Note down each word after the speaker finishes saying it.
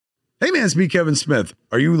Hey man, it's me, Kevin Smith.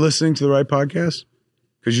 Are you listening to the right podcast?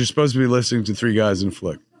 Because you're supposed to be listening to Three Guys in a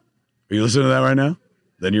Flick. Are you listening to that right now?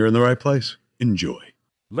 Then you're in the right place. Enjoy.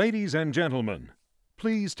 Ladies and gentlemen,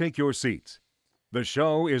 please take your seats. The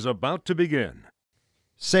show is about to begin.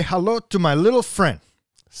 Say hello to my little friend.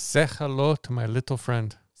 Say hello to my little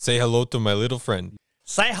friend. Say hello to my little friend.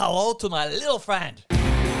 Say hello to my little friend.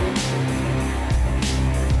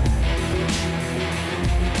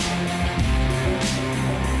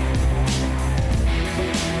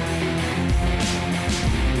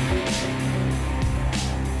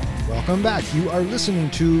 Welcome back. You are listening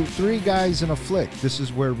to Three Guys in a Flick. This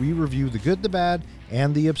is where we review the good, the bad,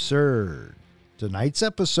 and the absurd. Tonight's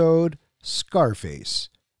episode, Scarface.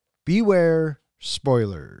 Beware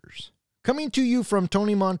spoilers. Coming to you from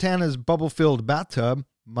Tony Montana's bubble-filled bathtub,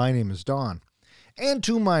 my name is Don. And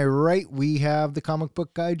to my right, we have the comic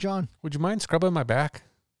book guy, John. Would you mind scrubbing my back?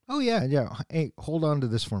 Oh, yeah. Hey, hold on to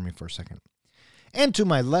this for me for a second. And to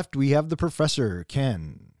my left, we have the professor,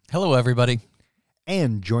 Ken. Hello, everybody.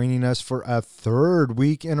 And joining us for a third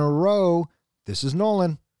week in a row, this is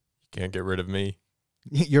Nolan. You can't get rid of me.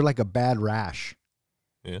 You're like a bad rash.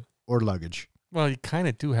 Yeah. Or luggage. Well, you kind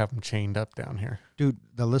of do have them chained up down here. Dude,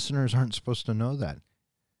 the listeners aren't supposed to know that.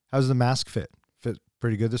 How's the mask fit? Fit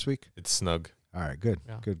pretty good this week? It's snug. All right, good.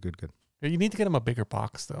 Yeah. Good. You need to get him a bigger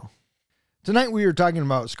box, though. Tonight we are talking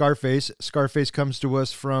about Scarface. Scarface comes to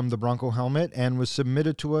us from the Bronco Helmet and was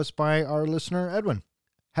submitted to us by our listener, Edwin.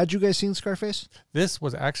 Had you guys seen Scarface? This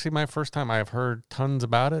was actually my first time. I've heard tons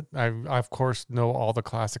about it. I of course, know all the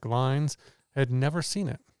classic lines. Had never seen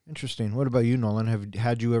it. Interesting. What about you, Nolan?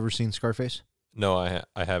 Had you ever seen Scarface? No,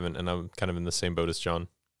 I haven't, and I'm kind of in the same boat as John.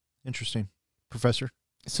 Interesting. Professor?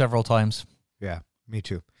 Several times. Yeah, me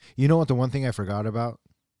too. You know what the one thing I forgot about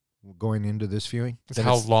going into this viewing? It's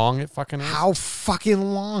how long it fucking is. How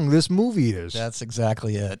fucking long this movie is. That's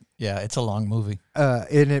exactly it. Yeah, it's a long movie.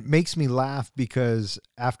 And it makes me laugh because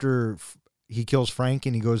after he kills Frank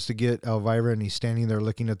and he goes to get Elvira and he's standing there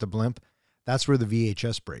looking at the blimp, that's where the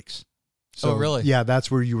VHS breaks. So, oh, really? Yeah,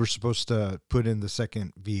 that's where you were supposed to put in the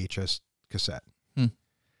second VHS cassette.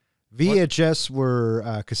 VHS were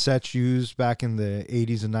cassettes used back in the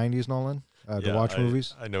 80s and 90s, Nolan, to watch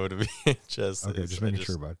movies. I know what a VHS Okay, is. just making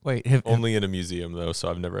sure, bud. Wait, Only in a museum, though, so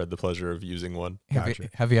I've never had the pleasure of using one.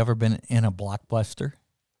 have you ever been in a Blockbuster?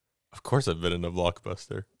 Of course I've been in a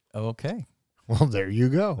Blockbuster. Okay. Well, there you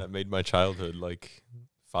go. That made my childhood like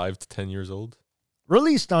 5 to 10 years old.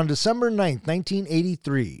 Released on December 9th,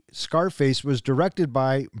 1983, Scarface was directed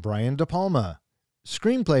by Brian De Palma.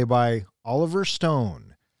 Screenplay by Oliver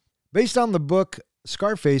Stone. Based on the book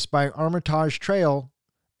Scarface by Armitage Trail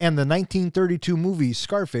and the 1932 movie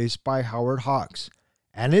Scarface by Howard Hawks.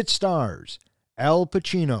 And it stars Al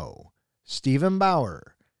Pacino, Stephen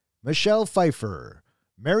Bauer, Michelle Pfeiffer,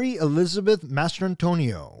 Mary Elizabeth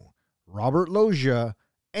Mastrantonio, Robert Loggia,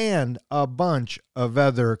 and a bunch of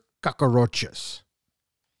other cockroaches.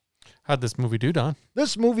 How'd this movie do, Don?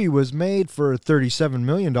 This movie was made for $37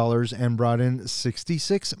 million and brought in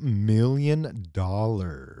 $66 million.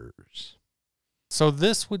 So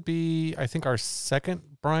this would be, I think, our second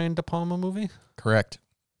Brian De Palma movie? Correct.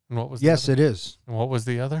 And what was Yes, the other? it is. And what was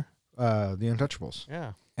the other? The Untouchables.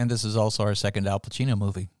 Yeah. And this is also our second Al Pacino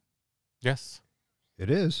movie. Yes. It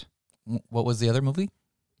is. What was the other movie?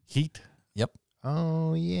 Heat. Yep.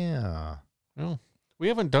 Oh, yeah. No. We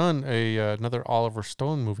haven't done another Oliver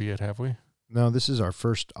Stone movie yet, have we? No, this is our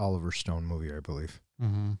first Oliver Stone movie, I believe.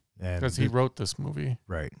 Mm-hmm. Because he wrote this movie.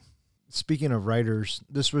 Right. Speaking of writers,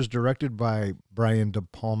 this was directed by Brian De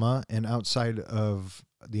Palma, and outside of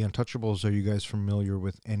The Untouchables, are you guys familiar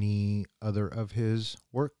with any other of his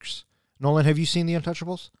works? Nolan, have you seen The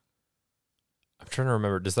Untouchables? I'm trying to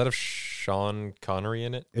remember. Does that have Sean Connery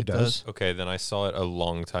in it? It does. Okay, then I saw it a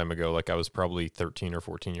long time ago. Like I was probably 13 or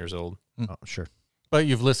 14 years old. Oh, sure. But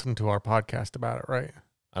you've listened to our podcast about it, right?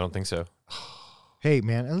 I don't think so. Hey,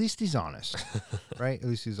 man, at least he's honest, right? At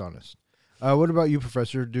least he's honest. What about you,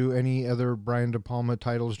 Professor? Do any other Brian De Palma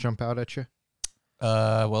titles jump out at you?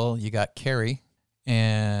 Well, you got Carrie,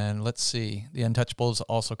 and let's see. The Untouchables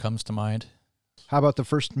also comes to mind. How about the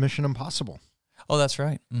first Mission Impossible? Oh, that's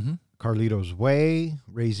right. Mm-hmm. Carlito's Way,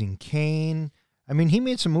 Raising Cain. I mean, he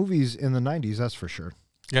made some movies in the 90s, that's for sure.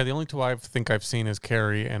 Yeah, the only two I think I've seen is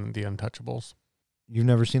Carrie and The Untouchables. You've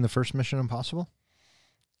never seen the first Mission Impossible?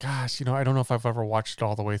 Gosh, I don't know if I've ever watched it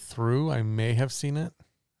all the way through. I may have seen it.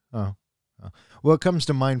 Oh. What comes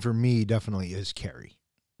to mind for me definitely is Carrie,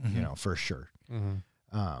 Mm-hmm. For sure.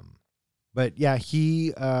 Mm-hmm. But yeah,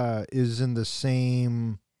 he is in the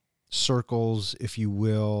same circles, if you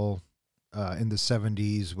will, in the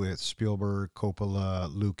 70s with Spielberg, Coppola,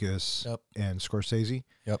 Lucas, Yep. and Scorsese.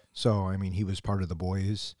 Yep. So, I mean, he was part of the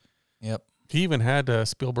boys. Yep. He even had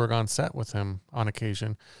Spielberg on set with him on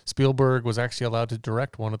occasion. Spielberg was actually allowed to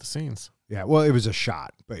direct one of the scenes. Yeah, well, it was a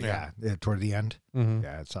shot, but Yeah. toward the end. Mm-hmm.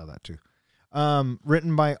 Yeah, I saw that too.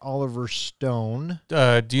 Written by Oliver Stone.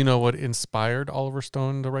 Do you know what inspired Oliver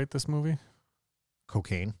Stone to write this movie?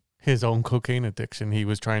 Cocaine. His own cocaine addiction. He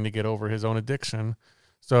was trying to get over his own addiction.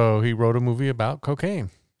 So he wrote a movie about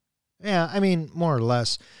cocaine. Yeah, I mean, more or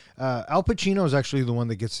less. Al Pacino is actually the one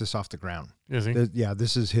that gets this off the ground. Is he?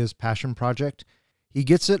 This is his passion project. He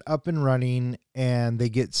gets it up and running, and they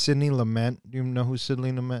get Sidney Lumet. Do you know who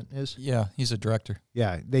Sidney Lumet is? Yeah, he's a director.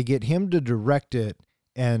 Yeah, they get him to direct it,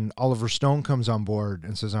 and Oliver Stone comes on board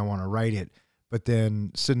and says, I want to write it. But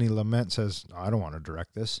then Sidney Lumet says, no, I don't want to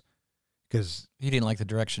direct this. Because He didn't like the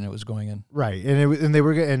direction it was going in. right,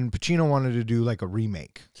 and Pacino wanted to do like a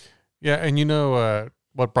remake. Yeah, and you know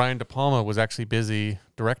what Brian De Palma was actually busy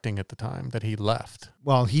directing at the time that he left.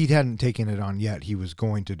 Well, he hadn't taken it on yet. He was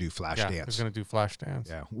going to do Flashdance. Yeah, he was going to do Flashdance.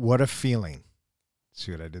 Yeah, what a feeling.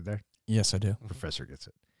 See what I did there? Yes, I do. Professor gets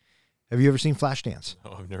it. Have you ever seen Flashdance?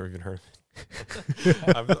 Oh, I've never even heard.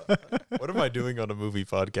 What am I doing on a movie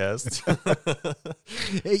podcast?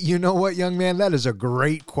 Hey, you know what, young man? That is a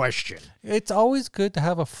great question. It's always good to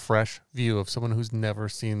have a fresh view of someone who's never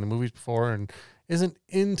seen the movies before and isn't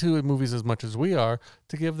into movies as much as we are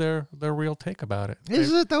to give their real take about it.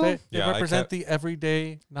 Is it, though? They Yeah, I represent the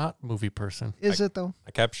everyday, not movie person. Is it, though?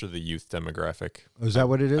 I capture the youth demographic. Oh, is that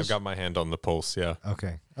what it is? I've got my hand on the pulse, yeah.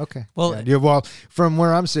 Okay. Well, Well, from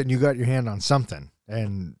where I'm sitting, you got your hand on something.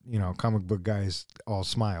 And, comic book guys all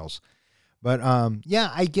smiles. But,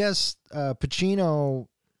 I guess Pacino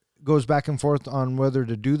goes back and forth on whether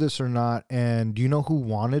to do this or not. And do you know who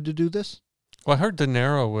wanted to do this? Well, I heard De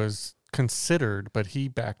Niro was considered, but he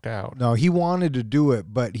backed out. No, he wanted to do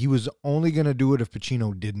it, but he was only going to do it if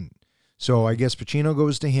Pacino didn't. So I guess Pacino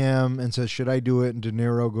goes to him and says, should I do it? And De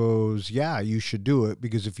Niro goes, yeah, you should do it,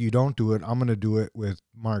 because if you don't do it, I'm going to do it with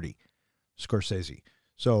Marty Scorsese.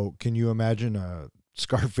 So can you imagine a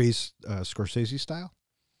Scarface Scorsese style?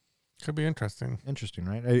 Could be interesting. Interesting,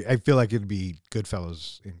 right? I feel like it'd be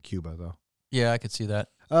Goodfellas in Cuba, though. yeah, I could see that.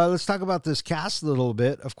 Let's talk about this cast a little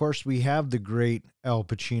bit. Of course, we have the great Al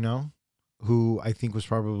Pacino, who I think was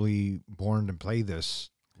probably born to play this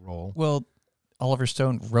role. Well, Oliver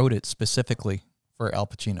Stone wrote it specifically for Al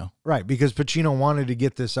Pacino. Right, because Pacino wanted to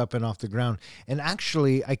get this up and off the ground. And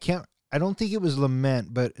actually, I don't think it was Lumet,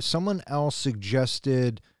 but someone else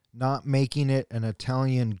suggested not making it an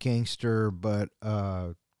Italian gangster, but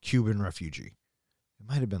a Cuban refugee. It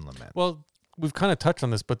might have been Lumet. Well, we've kind of touched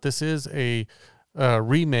on this, but this is a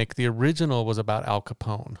remake. The original was about Al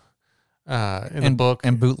Capone in the book.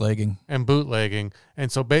 And bootlegging.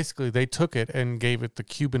 And so basically they took it and gave it the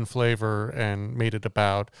Cuban flavor and made it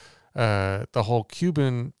about the whole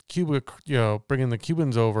Cuba, bringing the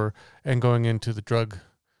Cubans over and going into the drug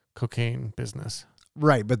cocaine business.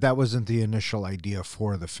 Right, but that wasn't the initial idea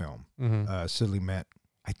for the film. Mm-hmm. Sidney Lumet,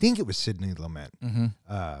 I think it was Sidney Lumet,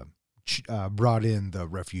 brought in the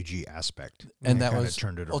refugee aspect. And that kinda was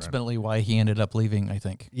turned it around. ultimately why he ended up leaving, I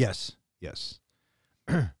think. Yes.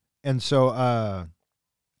 And so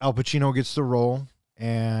Al Pacino gets the role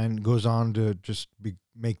and goes on to just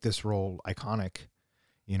make this role iconic.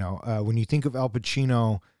 When you think of Al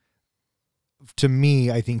Pacino, to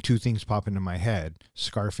me, I think two things pop into my head: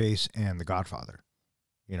 Scarface and The Godfather.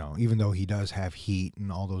 Even though he does have Heat and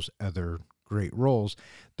all those other great roles,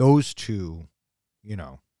 those two,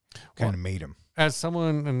 kind of made him. As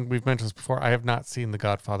someone, and we've mentioned this before, I have not seen the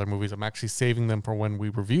Godfather movies. I'm actually saving them for when we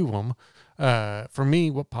review them. For me,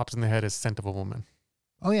 what pops in the head is Scent of a Woman.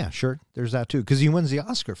 Oh, yeah, sure. There's that, too, because he wins the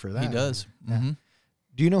Oscar for that. He does. Yeah. Mm-hmm.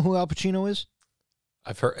 Do you know who Al Pacino is?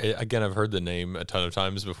 I've heard the name a ton of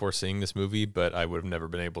times before seeing this movie, but I would have never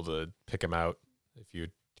been able to pick him out if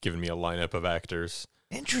you'd given me a lineup of actors.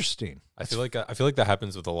 Interesting. I feel like that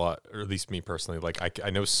happens with a lot, or at least me personally. Like I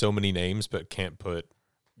know so many names, but can't put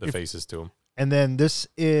the faces to them. And then this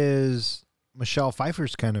is Michelle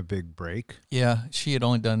Pfeiffer's kind of big break. Yeah, she had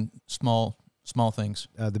only done small things.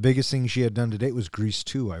 The biggest thing she had done to date was Grease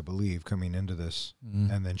 2, I believe, coming into this.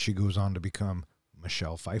 Mm-hmm. And then she goes on to become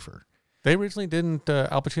Michelle Pfeiffer. They originally didn't,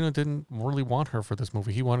 Al Pacino didn't really want her for this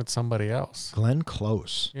movie. He wanted somebody else. Glenn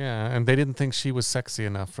Close. Yeah, and they didn't think she was sexy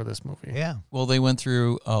enough for this movie. Yeah. Well, they went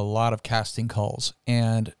through a lot of casting calls,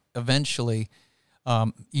 and eventually,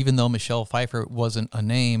 even though Michelle Pfeiffer wasn't a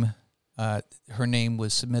name, her name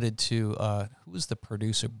was submitted to, who was the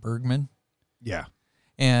producer, Bergman? Yeah.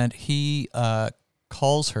 And he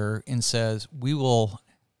calls her and says, we will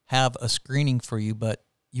have a screening for you, but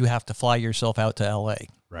you have to fly yourself out to L.A.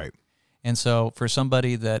 Right. And so for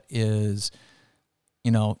somebody that is,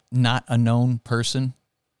 not a known person,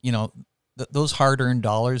 those hard-earned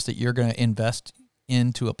dollars that you're going to invest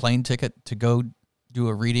into a plane ticket to go do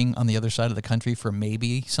a reading on the other side of the country for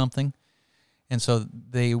maybe something. And so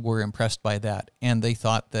they were impressed by that. And they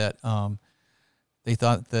thought that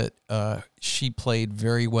she played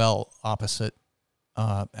very well opposite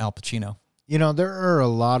Al Pacino. There are a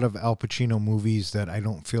lot of Al Pacino movies that I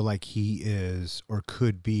don't feel like he is or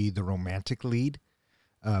could be the romantic lead.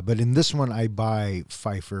 But in this one, I buy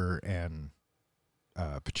Pfeiffer and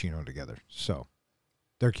Pacino together. So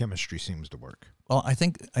their chemistry seems to work. Well, I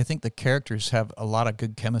think the characters have a lot of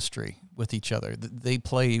good chemistry with each other. They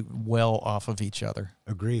play well off of each other.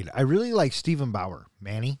 Agreed. I really like Stephen Bauer,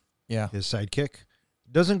 Manny. Yeah. His sidekick.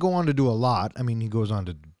 Doesn't go on to do a lot. I mean, he goes on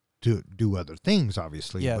to do other things,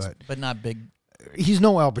 obviously. Yes, but not big. He's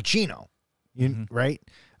no Al Pacino, right?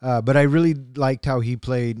 But I really liked how he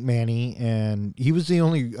played Manny, and he was the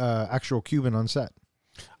only actual Cuban on set.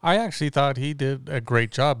 I actually thought he did a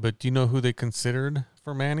great job, but do you know who they considered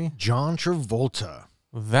for Manny? John Travolta.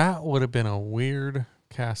 That would have been a weird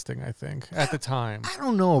casting, I think, at the time. I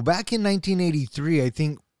don't know. Back in 1983, I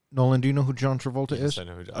think, Nolan, do you know who John Travolta is? Yes, I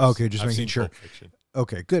know who does. Okay, just I've making seen sure. Pulp Fiction.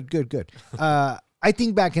 Okay, good. I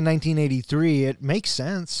think back in 1983, it makes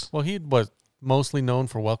sense. Well, he was mostly known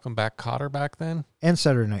for Welcome Back, Kotter back then. And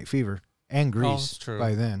Saturday Night Fever. And Grease that's true.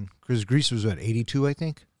 by then. Because Grease was, 82, I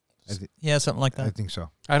think? Yeah, something like that. I think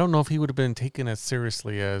so. I don't know if he would have been taken as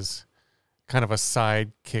seriously as kind of a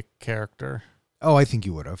sidekick character. Oh, I think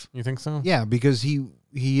you would have. You think so? Yeah, because he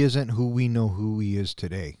isn't who we know who he is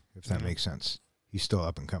today, if that makes sense. He's still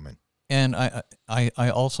up and coming. And I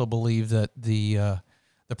also believe that the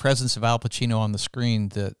presence of Al Pacino on the screen,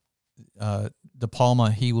 that De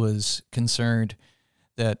Palma, he was concerned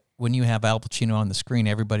that when you have Al Pacino on the screen,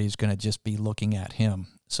 everybody's going to just be looking at him.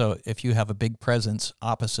 So if you have a big presence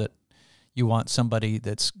opposite, you want somebody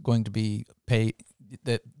that's going to be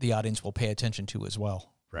that the audience will pay attention to as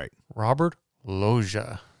well. Right. Robert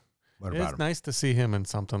Loggia. What It's about him? nice to see him in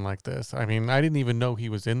something like this. I mean, I didn't even know he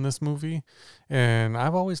was in this movie, and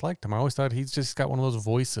I've always liked him. I always thought he's just got one of those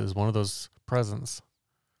voices, one of those presence.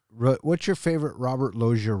 What's your favorite Robert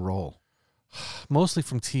Loggia role? Mostly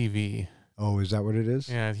from TV. Oh, is that what it is?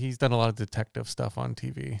 Yeah, he's done a lot of detective stuff on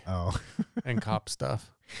TV Oh. and cop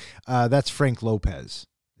stuff. That's Frank Lopez,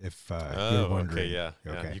 if you're Oh, wondering. okay, yeah.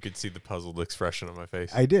 Okay. You could see the puzzled expression on my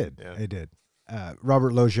face. I did. Yeah. I did.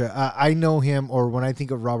 Robert Loggia. I know him, or when I think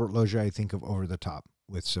of Robert Loggia, I think of Over the Top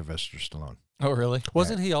with Sylvester Stallone. Oh, really?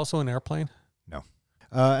 Wasn't he also in Airplane? No.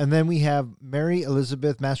 And then we have Mary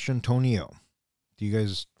Elizabeth Mastrantonio. Do you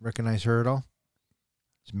guys recognize her at all?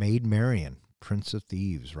 It's Maid Marian, Prince of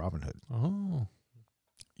Thieves, Robin Hood. Oh,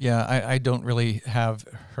 Yeah, I don't really have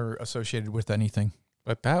her associated with anything.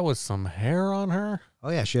 but that was some hair on her.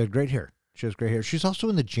 Oh, yeah, she had great hair. She has great hair. She's also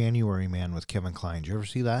in The January Man with Kevin Kline. Did you ever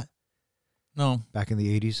see that? No. Back in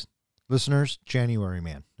the 80s? Listeners, January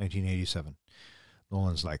Man, 1987.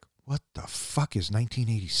 Nolan's like, what the fuck is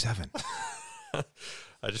 1987?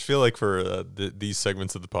 I just feel like for these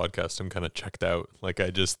segments of the podcast, I'm kind of checked out. Like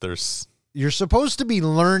there's. You're supposed to be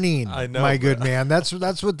learning, I know, my good but- man. That's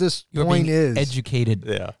what this You're point being is. educated.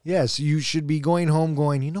 Yeah. Yes, you should be going home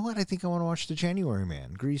going, you know what? I think I want to watch The January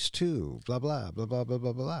Man, Grease 2, blah, blah, blah, blah, blah,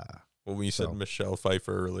 blah, blah. Well, when you said So- Michelle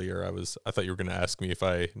Pfeiffer earlier, I thought you were going to ask me if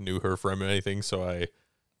I knew her from anything, so I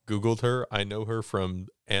Googled her. I know her from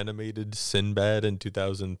animated Sinbad in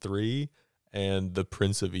 2003 and The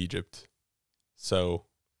Prince of Egypt. So,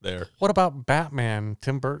 there. What about Batman?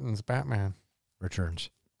 Tim Burton's Batman. Returns.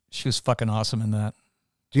 She was fucking awesome in that.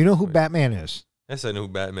 Do you know who Wait. Batman is? Yes, I know who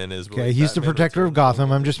Batman is. but Okay, like he's the Batman protector of Returns, Gotham.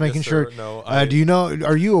 no. I'm just making Yes, sure. sir. No,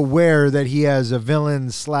 Are you aware that he has a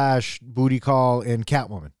villain / booty call in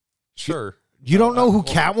Catwoman? Sure. You don't know who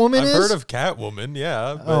Well, Catwoman I've is? heard of Catwoman,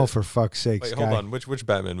 yeah. Oh, but- for fuck's sake, wait, Sky. hold on. Which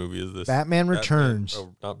Batman movie is this? Batman Returns.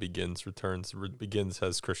 Oh, not Begins. Returns. Begins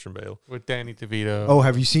has Christian Bale. With Danny DeVito. Oh,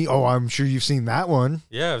 have you seen? Oh, I'm sure you've seen that one.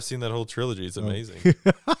 Yeah, I've seen that whole trilogy. It's amazing.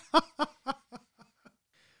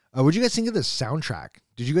 What'd you guys think of the soundtrack?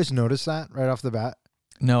 Did you guys notice that right off the bat?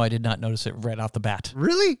 No, I did not notice it right off the bat.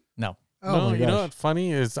 Really? No. Oh no, my you know gosh. what's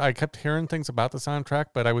funny is I kept hearing things about the soundtrack,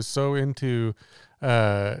 but I was so into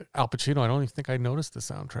Al Pacino, I don't even think I noticed the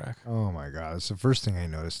soundtrack. Oh my god, it's the first thing I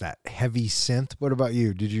noticed. That heavy synth. What about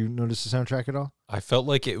you? Did you notice the soundtrack at all? I felt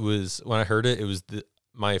like it was, when I heard it,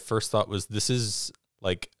 my first thought was, this is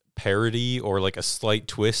like parody or like a slight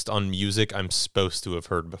twist on music I'm supposed to have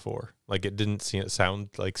heard before. Like it didn't sound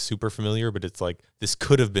like super familiar, but it's like this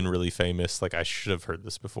could have been really famous. Like I should have heard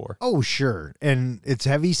this before. Oh, sure. And it's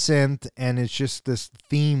heavy synth, and it's just this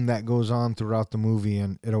theme that goes on throughout the movie,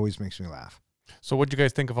 and it always makes me laugh. So what did you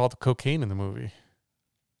guys think of all the cocaine in the movie?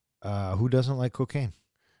 Who doesn't like cocaine?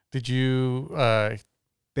 Did you...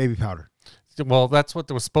 Baby powder. Well, that's what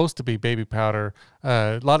there was supposed to be, baby powder.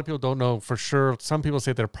 A lot of people don't know for sure. Some people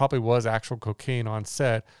say there probably was actual cocaine on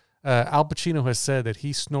set. Al Pacino has said that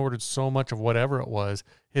he snorted so much of whatever it was,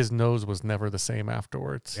 his nose was never the same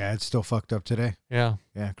afterwards. Yeah, it's still fucked up today. Yeah.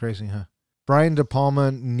 Yeah, crazy, huh? Brian De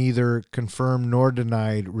Palma neither confirmed nor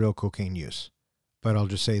denied real cocaine use. But I'll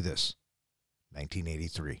just say this,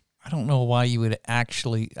 1983. I don't know why you would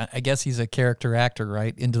actually, I guess he's a character actor,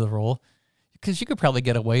 right, into the role. Because you could probably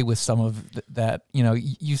get away with some of that. You know,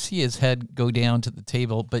 you see his head go down to the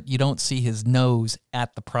table, but you don't see his nose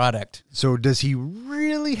at the product. So does he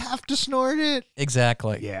really have to snort it?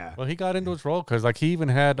 Exactly. Yeah. Well, he got into his role because, like, he even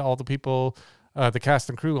had all the people, the cast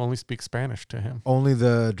and crew only speak Spanish to him. Only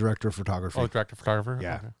the director of photography. Oh, the director of photographer?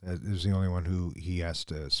 Yeah. Okay. That is the only one who he has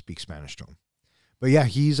to speak Spanish to him. But yeah,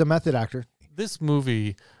 he's a method actor. This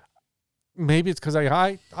movie, maybe it's because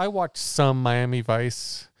I watched some Miami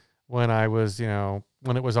Vice when I was,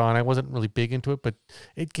 when it was on. I wasn't really big into it, but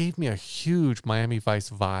it gave me a huge Miami Vice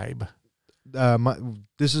vibe.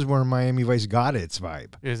 This is where Miami Vice got its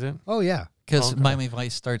vibe. Is it? Oh, yeah. Because Okay. Miami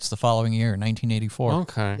Vice starts the following year, 1984.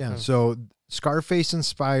 Okay. Yeah. So Scarface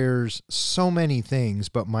inspires so many things,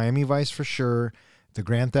 but Miami Vice for sure. The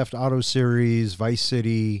Grand Theft Auto series, Vice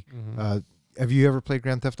City. Mhm. Have you ever played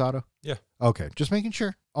Grand Theft Auto? Yeah. Okay. Just making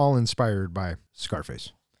sure. All inspired by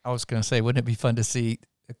Scarface. I was going to say, wouldn't it be fun to see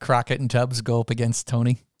Crockett and Tubbs go up against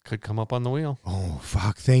Tony? Could come up on the wheel. Oh,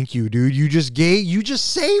 fuck. Thank you, dude. You just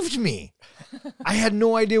saved me. I had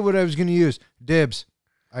no idea what I was going to use. Dibs.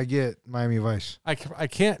 I get Miami Vice. I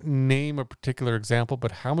can't name a particular example,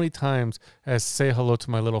 but how many times has Say Hello to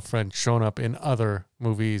My Little Friend shown up in other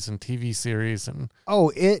movies and TV series? And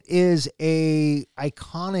Oh, it is a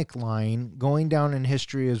iconic line going down in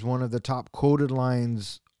history as one of the top quoted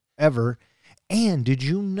lines ever. And did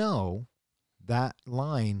you know that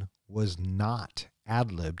line was not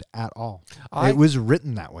ad-libbed at all? It was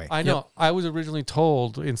written that way. I know. Yep. I was originally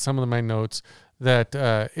told in some of my notes that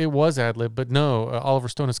it was ad-lib, but no, Oliver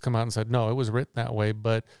Stone has come out and said, no, it was written that way,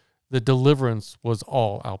 but the deliverance was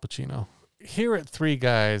all Al Pacino. Here at Three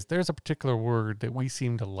Guys, there's a particular word that we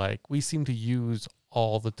seem to like. We seem to use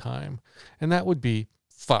all the time, and that would be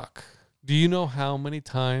fuck. Do you know how many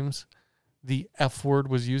times the F word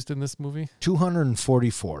was used in this movie?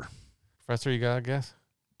 244. Professor, you got a guess?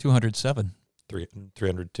 207.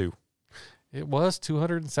 302. It was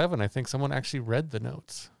 207. I think someone actually read the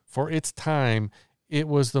notes. For its time, it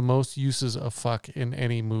was the most uses of fuck in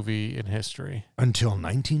any movie in history. Until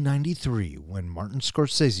 1993, when Martin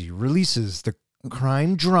Scorsese releases the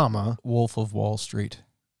crime drama Wolf of Wall Street.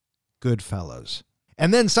 Goodfellas.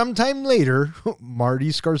 And then sometime later, Marty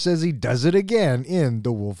Scorsese does it again in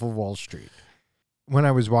The Wolf of Wall Street. When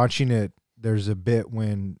I was watching it, there's a bit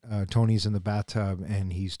when Tony's in the bathtub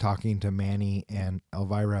and he's talking to Manny and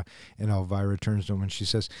Elvira turns to him and she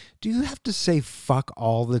says, "Do you have to say fuck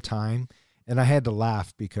all the time?" And I had to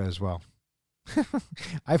laugh because, well,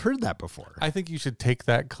 I've heard that before. I think you should take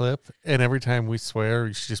that clip, and every time we swear,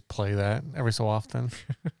 you should just play that every so often.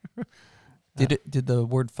 Did the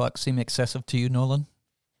word fuck seem excessive to you, Nolan?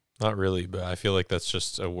 Not really, but I feel like that's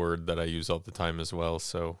just a word that I use all the time as well.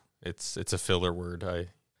 So it's a filler word.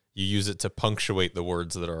 You use it to punctuate the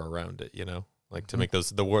words that are around it, like to make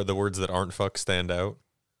the words that aren't fuck stand out.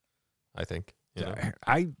 I think.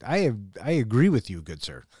 I agree with you, good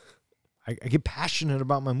sir. I get passionate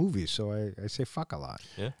about my movies, so I say fuck a lot.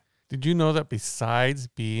 Yeah. Did you know that besides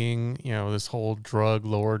being, this whole drug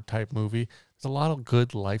lord type movie, there's a lot of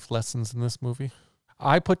good life lessons in this movie?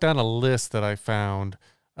 I put down a list that I found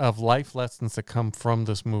of life lessons that come from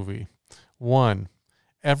this movie. 1,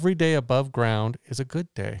 every day above ground is a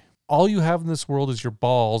good day. All you have in this world is your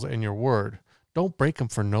balls and your word. Don't break them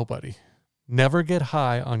for nobody. Never get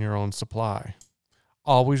high on your own supply.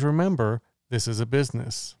 Always remember, this is a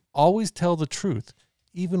business. Always tell the truth,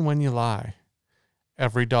 even when you lie.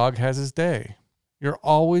 Every dog has his day. You're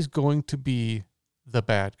always going to be the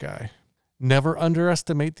bad guy. Never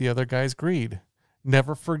underestimate the other guy's greed.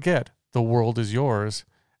 Never forget the world is yours.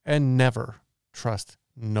 And never trust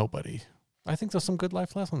nobody. I think there's some good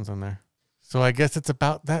life lessons in there. So I guess it's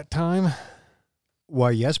about that time. Why,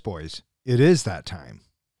 yes, boys, it is that time.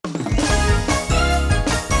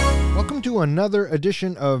 Welcome to another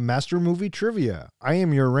edition of Master Movie Trivia. I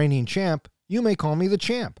am your reigning champ. You may call me the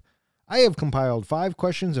champ. I have compiled 5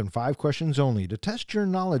 questions and 5 questions only to test your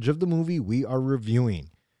knowledge of the movie we are reviewing.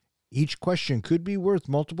 Each question could be worth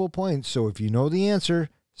multiple points, so if you know the answer,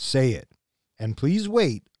 say it. And please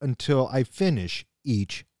wait until I finish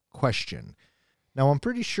each question. Now, I'm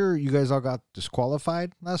pretty sure you guys all got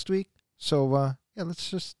disqualified last week, so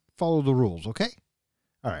let's just follow the rules, okay?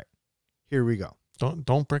 All right, here we go.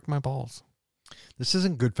 Don't break my balls. This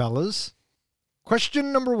isn't Goodfellas.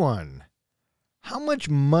 Question number 1. How much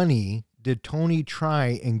money did Tony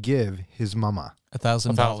try and give his mama?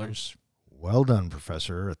 $1,000. Well done,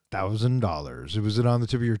 Professor. $1,000. Was it on the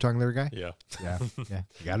tip of your tongue there, guy? Yeah. Yeah.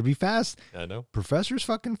 You got to be fast. I know. Professor's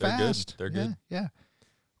fucking They're fast. good. They're good. Yeah.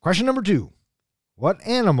 Question number 2. What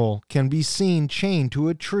animal can be seen chained to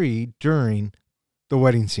a tree during the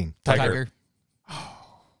wedding scene? Tiger.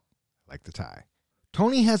 Like the tie.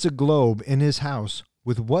 Tony has a globe in his house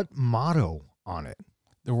with what motto on it?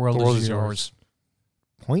 The world is yours.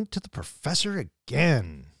 Point to the professor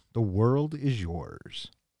again. The world is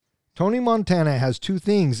yours. Tony Montana has 2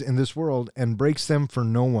 things in this world and breaks them for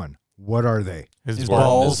no one. What are they? His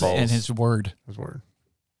balls and his word. His word.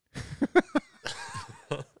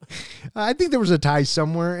 I think there was a tie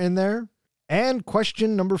somewhere in there. And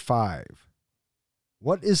question number 5.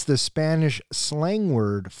 What is the Spanish slang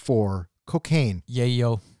word for cocaine?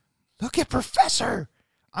 Yayo. Look at Professor.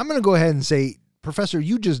 I'm going to go ahead and say, Professor,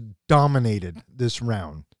 you just dominated this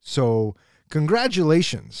round. So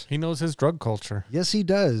congratulations. He knows his drug culture. Yes, he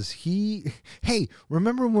does. Hey,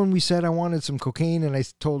 remember when we said I wanted some cocaine and I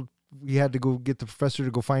told we had to go get the professor to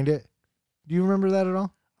go find it? Do you remember that at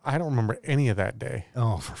all? I don't remember any of that day.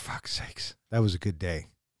 Oh, for fuck's sakes. That was a good day.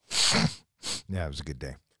 Yeah, it was a good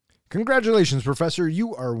day. Congratulations, Professor.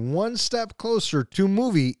 You are 1 step closer to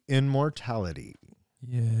movie immortality.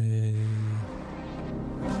 Yay.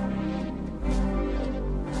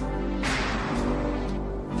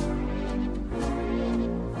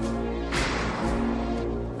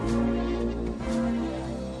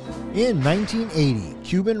 In 1980,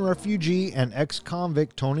 Cuban refugee and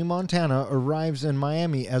ex-convict Tony Montana arrives in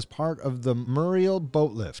Miami as part of the Muriel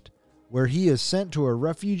boat lift, where he is sent to a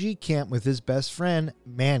refugee camp with his best friend,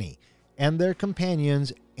 Manny, and their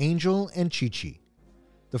companions, Angel and Chichi.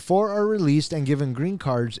 The 4 are released and given green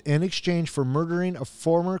cards in exchange for murdering a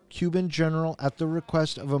former Cuban general at the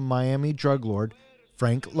request of a Miami drug lord,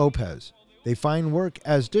 Frank Lopez. They find work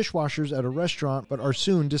as dishwashers at a restaurant but are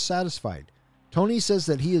soon dissatisfied. Tony says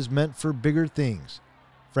that he is meant for bigger things.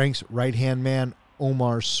 Frank's right-hand man,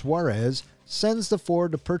 Omar Suarez, sends the 4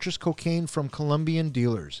 to purchase cocaine from Colombian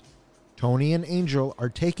dealers. Tony and Angel are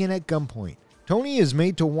taken at gunpoint. Tony is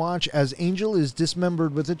made to watch as Angel is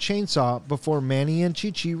dismembered with a chainsaw before Manny and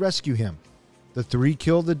Chichi rescue him. The 3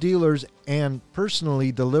 kill the dealers and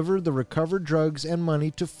personally deliver the recovered drugs and money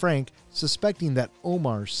to Frank, suspecting that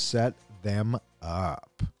Omar set them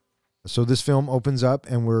up. So this film opens up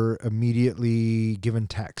and we're immediately given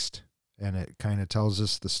text, and it kind of tells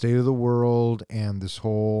us the state of the world and this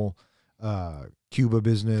whole Cuba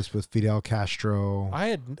business with Fidel Castro.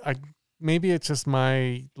 Maybe it's just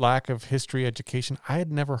my lack of history education. I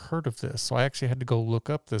had never heard of this, so I actually had to go look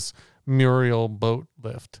up this Muriel boat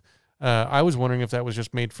lift. I was wondering if that was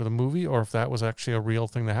just made for the movie or if that was actually a real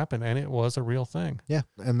thing that happened, and it was a real thing. Yeah,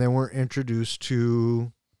 and then we're introduced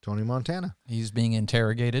to Tony Montana. He's being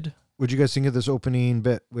interrogated. What'd you guys think of this opening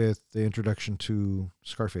bit with the introduction to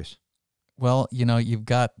Scarface? Well, you've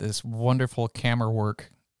got this wonderful camera work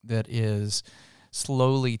that is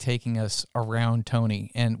slowly taking us around Tony,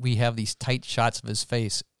 and we have these tight shots of his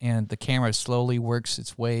face, and the camera slowly works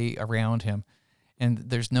its way around him, and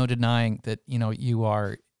there's no denying that you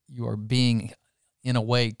are being, in a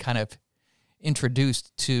way, kind of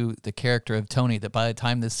introduced to the character of Tony, that by the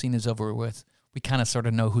time this scene is over with, we kind of sort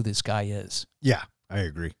of know who this guy is. Yeah, I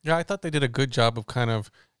agree. Yeah, I thought they did a good job of kind of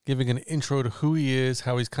giving an intro to who he is,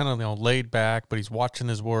 how he's kind of laid back, but he's watching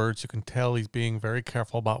his words. You can tell he's being very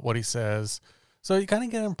careful about what he says. So you kind of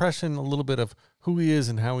get an impression a little bit of who he is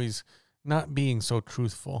and how he's not being so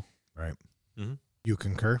truthful. Right. Mm-hmm. You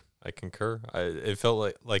concur? I concur. It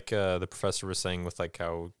felt like the professor was saying with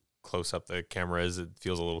how close up the camera is, it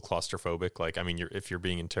feels a little claustrophobic. If you're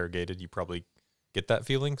being interrogated, you probably get that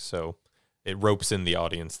feeling. So it ropes in the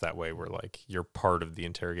audience that way, where you're part of the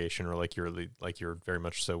interrogation, or you're very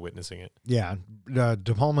much so witnessing it. Yeah,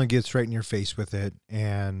 De Palma gets right in your face with it,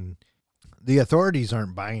 and the authorities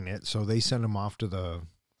aren't buying it, so they send him off to the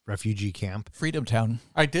refugee camp. Freedom Town.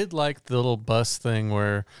 I did like the little bus thing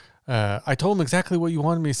where I told him exactly what you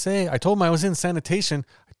wanted me to say. I told him I was in sanitation.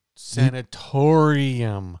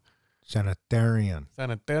 Sanatorium. Sanitarian.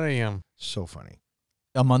 Sanitarium. So funny.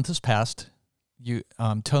 A month has passed.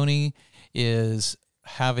 Tony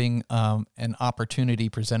having an opportunity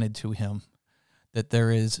presented to him. That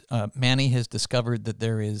there is, Manny has discovered that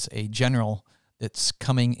there is a general that's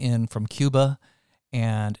coming in from Cuba,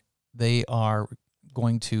 and they are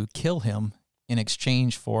going to kill him in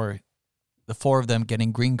exchange for the four of them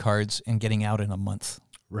getting green cards and getting out in a month.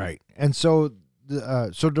 Right. And so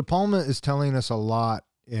De Palma is telling us a lot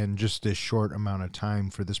in just this short amount of time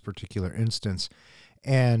for this particular instance.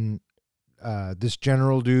 And this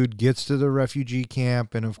general dude gets to the refugee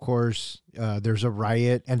camp, and of course there's a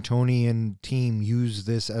riot, and Tony and team use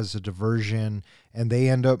this as a diversion, and they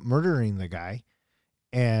end up murdering the guy,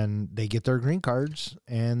 and they get their green cards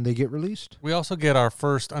and they get released. We also get our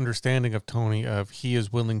first understanding of Tony of he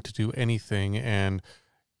is willing to do anything, and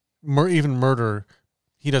even murder,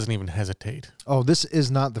 he doesn't even hesitate. Oh, this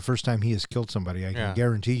is not the first time he has killed somebody. I can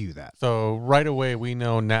guarantee you that. So right away we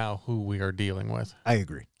know now who we are dealing with. I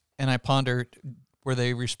agree. And I pondered, were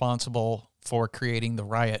they responsible for creating the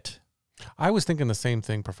riot? I was thinking the same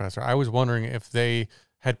thing, Professor. I was wondering if they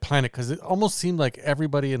had planned it, because it almost seemed like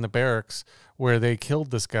everybody in the barracks where they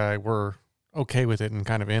killed this guy were okay with it and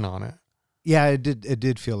kind of in on it. Yeah, it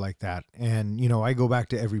did feel like that. And, I go back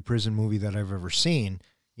to every prison movie that I've ever seen.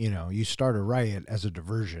 You start a riot as a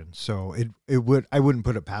diversion. So I wouldn't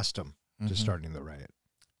put it past them to starting the riot.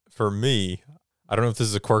 For me, I don't know if this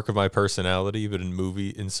is a quirk of my personality, but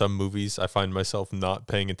in some movies, I find myself not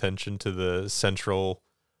paying attention to the central,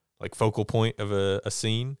 focal point of a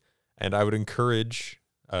scene. And I would encourage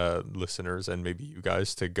listeners and maybe you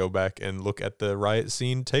guys to go back and look at the riot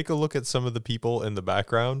scene. Take a look at some of the people in the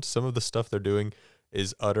background. Some of the stuff they're doing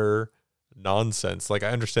is utter nonsense. I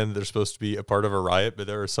understand that they're supposed to be a part of a riot, but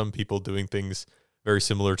there are some people doing things very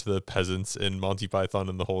similar to the peasants in Monty Python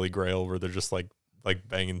and the Holy Grail, where they're just like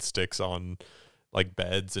banging sticks on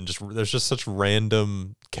beds, and there's just such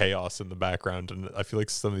random chaos in the background. And I feel like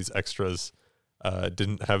some of these extras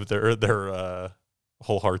didn't have their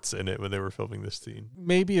whole hearts in it when they were filming this scene.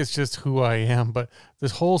 Maybe it's just who I am, but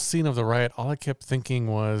this whole scene of the riot, all I kept thinking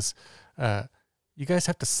was, you guys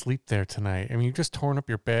have to sleep there tonight. I mean, you've just torn up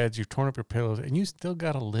your beds, you've torn up your pillows, and you still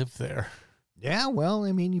got to live there. Yeah, well,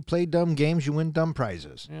 you play dumb games, you win dumb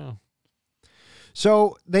prizes. Yeah.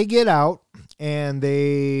 So they get out, and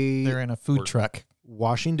they're in a food truck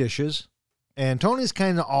washing dishes. And Tony's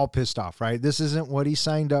kind of all pissed off, right? This isn't what he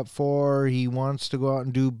signed up for. He wants to go out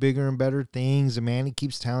and do bigger and better things. And Manny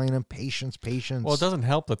keeps telling him, patience. Well, it doesn't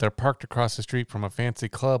help that they're parked across the street from a fancy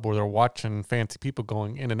club where they're watching fancy people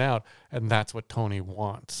going in and out. And that's what Tony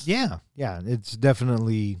wants. Yeah. It's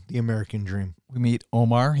definitely the American dream. We meet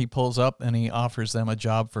Omar. He pulls up and he offers them a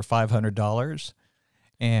job for $500.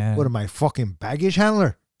 And what am I, fucking baggage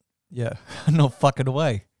handler? Yeah, no fucking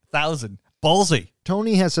way. 1,000. Ballsy.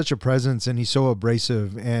 Tony has such a presence, and he's so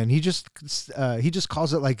abrasive, and he just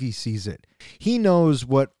calls it like he sees it. He knows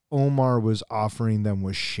what Omar was offering them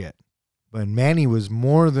was shit, but Manny was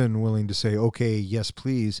more than willing to say, okay, yes,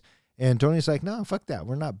 please. And Tony's like, no, fuck that.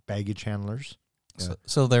 We're not baggage handlers. Yeah.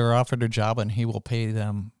 So they were offered a job, and he will pay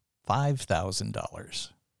them $5,000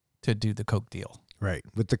 to do the coke deal. Right,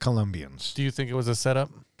 with the Colombians. Do you think it was a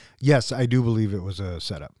setup? Yes, I do believe it was a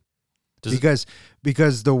setup.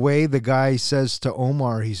 Because the way the guy says to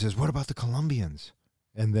Omar, he says, what about the Colombians?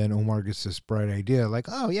 And then Omar gets this bright idea, like,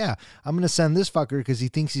 oh, yeah, I'm going to send this fucker because he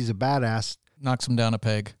thinks he's a badass. Knocks him down a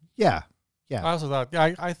peg. Yeah. I also thought,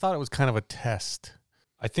 I thought it was kind of a test.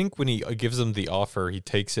 I think when he gives them the offer, he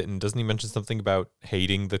takes it, and doesn't he mention something about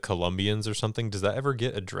hating the Colombians or something? Does that ever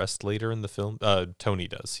get addressed later in the film? Tony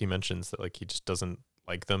does. He mentions that he just doesn't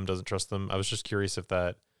like them, doesn't trust them. I was just curious if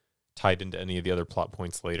that tied into any of the other plot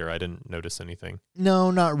points later. I didn't notice anything.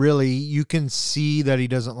 No, not really. You can see that he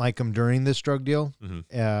doesn't like them during this drug deal.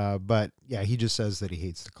 Mm-hmm. But yeah, he just says that he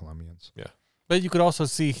hates the Colombians. Yeah. But you could also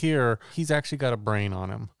see here, he's actually got a brain on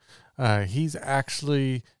him. He's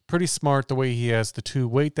actually pretty smart the way he has the two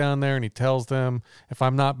wait down there, and he tells them, if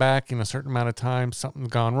I'm not back in a certain amount of time, something's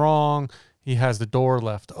gone wrong. He has the door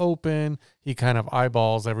left open. He kind of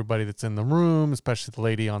eyeballs everybody that's in the room, especially the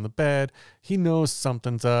lady on the bed. He knows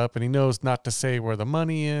something's up, and he knows not to say where the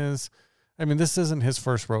money is. I mean, this isn't his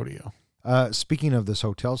first rodeo. Speaking of this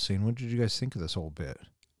hotel scene, what did you guys think of this whole bit?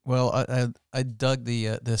 Well, I dug the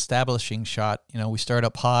establishing shot. We start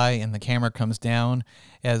up high, and the camera comes down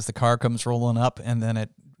as the car comes rolling up, and then it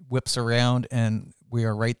whips around, and we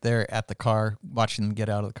are right there at the car watching them get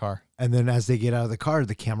out of the car. And then as they get out of the car,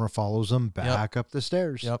 the camera follows them back up the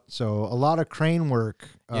stairs. Yep. So a lot of crane work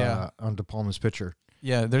on De Palma's picture.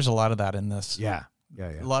 Yeah, there's a lot of that in this. Yeah.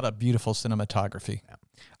 A lot of beautiful cinematography. Yeah.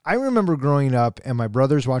 I remember growing up and my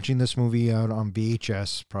brothers watching this movie out on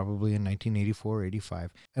VHS, probably in 1984,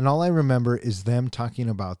 85. And all I remember is them talking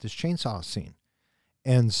about this chainsaw scene.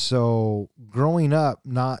 And so growing up,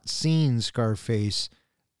 not seeing Scarface,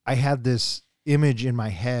 I had this image in my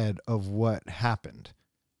head of what happened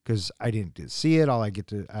because I didn't see it. All I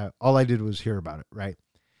did was hear about it. Right.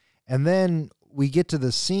 And then we get to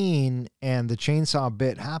the scene and the chainsaw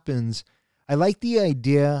bit happens. I like the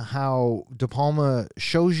idea how De Palma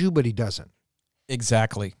shows you, but he doesn't.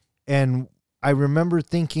 Exactly. And I remember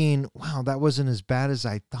thinking, wow, that wasn't as bad as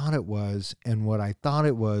I thought it was. And what I thought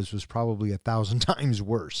it was probably 1,000 times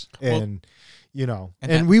worse. And,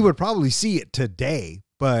 and we would probably see it today,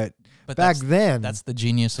 but back then. That's the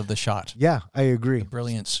genius of the shot. Yeah, I agree. The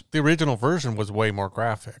brilliance. The original version was way more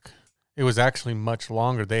graphic. It was actually much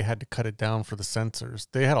longer. They had to cut it down for the censors.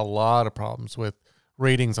 They had a lot of problems with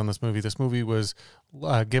ratings on this movie. This movie was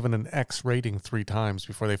given an X rating 3 times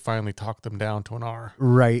before they finally talked them down to an R.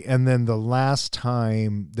 Right. And then the last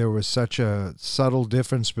time there was such a subtle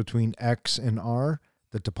difference between X and R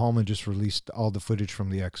that De Palma just released all the footage from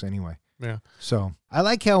the X anyway. Yeah. So I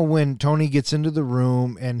like how when Tony gets into the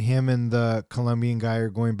room and him and the Colombian guy are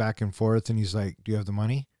going back and forth and he's like, do you have the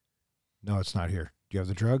money? No, it's not here. Do you have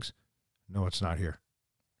the drugs? No, it's not here.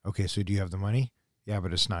 Okay, so do you have the money? Yeah,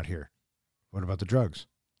 but it's not here. What about the drugs?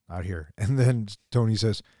 Not here. And then Tony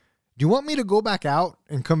says, do you want me to go back out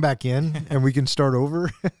and come back in and we can start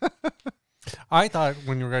over? I thought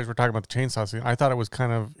when you guys were talking about the chainsaw scene, I thought it was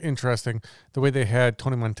kind of interesting the way they had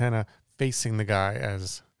Tony Montana facing the guy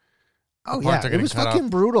as yeah, it was fucking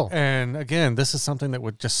brutal. And again, this is something that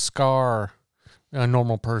would just scar a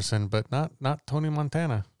normal person, but not Tony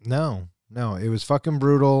Montana. No, it was fucking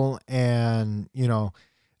brutal. And,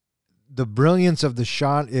 the brilliance of the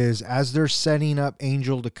shot is as they're setting up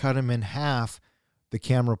Angel to cut him in half, the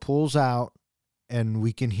camera pulls out and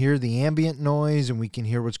we can hear the ambient noise and we can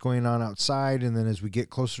hear what's going on outside. And then as we get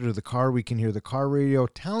closer to the car, we can hear the car radio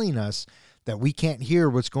telling us that we can't hear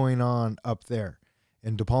what's going on up there.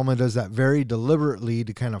 And De Palma does that very deliberately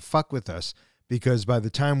to kind of fuck with us because by the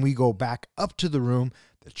time we go back up to the room,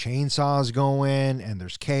 the chainsaw's going and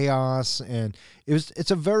there's chaos. And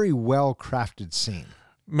it's a very well-crafted scene.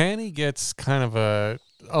 Manny gets kind of a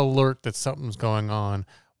alert that something's going on.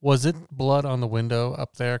 Was it blood on the window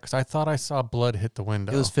up there? Because I thought I saw blood hit the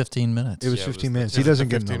window. It was 15 minutes. It was 15 minutes. He doesn't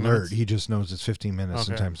get an alert. He just knows it's 15 minutes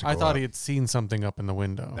sometimes to go I thought up. he had seen something up in the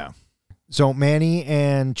window. No. So Manny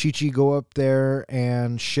and Chi-Chi go up there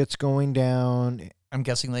and shit's going down. I'm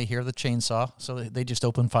guessing they hear the chainsaw, so they just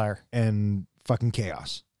open fire. And fucking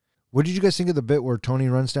chaos. What did you guys think of the bit where Tony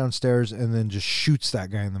runs downstairs and then just shoots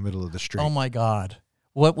that guy in the middle of the street? Oh my God.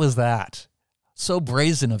 What was that? So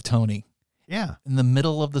brazen of Tony. Yeah. In the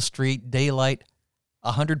middle of the street, daylight,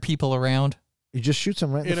 100 people around. He just shoots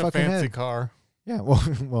him right in the fucking fancy head. car. Yeah, well,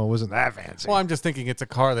 it wasn't that fancy. Well, I'm just thinking it's a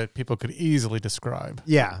car that people could easily describe.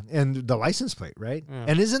 Yeah, and the license plate, right? Yeah.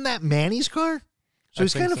 And isn't that Manny's car? So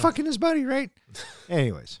he's kind of fucking his buddy, right?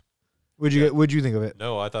 Anyways, what'd you think of it?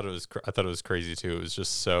 No, I thought it was crazy too. It was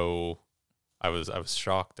just so. I was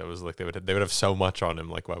shocked. I was like they would have so much on him.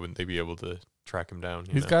 Like why wouldn't they be able to track him down?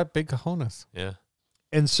 He's got big cojones. Yeah.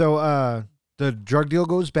 And so the drug deal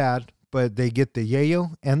goes bad, but they get the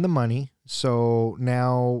yayo and the money. So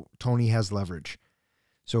now Tony has leverage.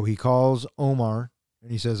 So he calls Omar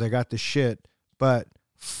and he says, I got the shit, but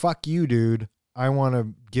fuck you, dude. I want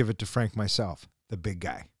to give it to Frank myself, the big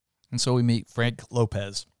guy. And so we meet Frank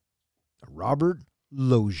Lopez. Robert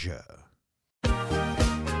Loggia.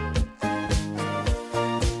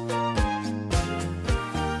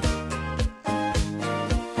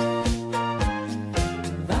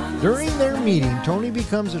 During their meeting, Tony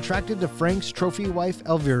becomes attracted to Frank's trophy wife,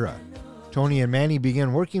 Elvira. Tony and Manny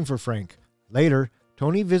begin working for Frank. Later,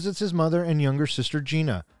 Tony visits his mother and younger sister,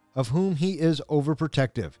 Gina, of whom he is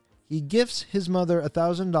overprotective. He gifts his mother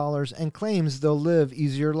 $1,000 and claims they'll live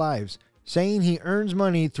easier lives, saying he earns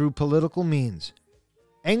money through political means.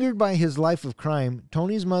 Angered by his life of crime,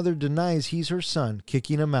 Tony's mother denies he's her son,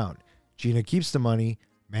 kicking him out. Gina keeps the money.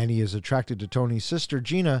 Manny is attracted to Tony's sister,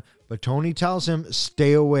 Gina, but Tony tells him,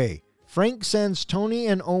 stay away. Frank sends Tony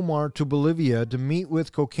and Omar to Bolivia to meet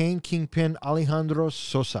with cocaine kingpin Alejandro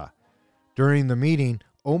Sosa. During the meeting,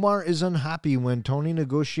 Omar is unhappy when Tony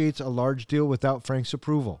negotiates a large deal without Frank's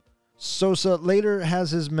approval. Sosa later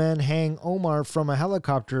has his men hang Omar from a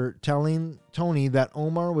helicopter, telling Tony that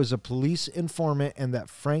Omar was a police informant and that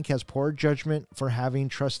Frank has poor judgment for having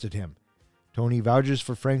trusted him. Tony vouches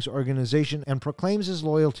for Frank's organization and proclaims his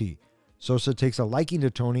loyalty. Sosa takes a liking to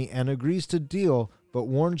Tony and agrees to deal, but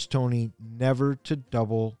warns Tony never to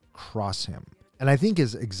double-cross him. And I think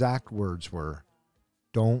his exact words were,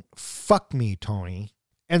 don't fuck me, Tony.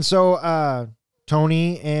 And so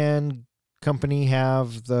Tony and company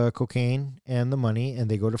have the cocaine and the money, and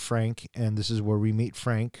they go to Frank, and this is where we meet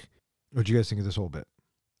Frank. What do you guys think of this whole bit?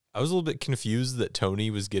 I was a little bit confused that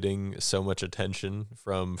Tony was getting so much attention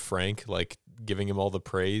from Frank, like giving him all the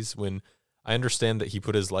praise, when I understand that he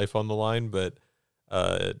put his life on the line, but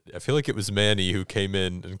I feel like it was Manny who came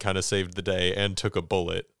in and kind of saved the day and took a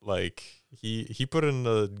bullet. Like he put in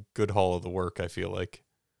a good haul of the work, I feel like.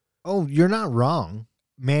 Oh, you're not wrong.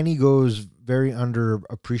 Manny goes very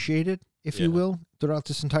underappreciated, if you will, throughout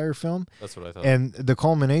this entire film. That's what I thought. And the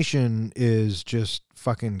culmination is just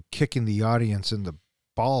fucking kicking the audience in the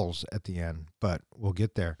balls at the end, but we'll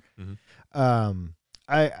get there. Mm-hmm.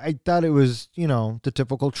 I thought it was, the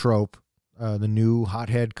typical trope. The new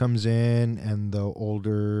hothead comes in, and the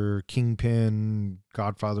older kingpin,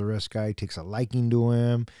 Godfather-esque guy takes a liking to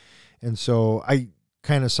him. And so I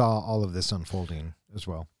kind of saw all of this unfolding as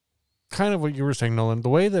well. Kind of what you were saying, Nolan. The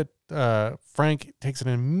way that Frank takes an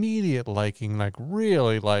immediate liking, like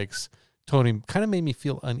really likes Tony, kind of made me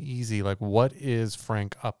feel uneasy. Like, what is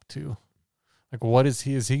Frank up to? Like, what is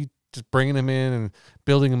he? Is he just bringing him in and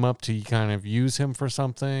building him up to kind of use him for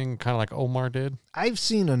something, kind of like Omar did? I've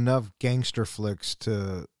seen enough gangster flicks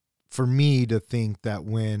for me to think that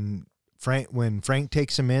when Frank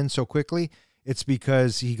takes him in so quickly, it's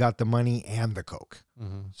because he got the money and the coke.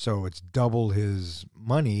 Mm-hmm. So it's double his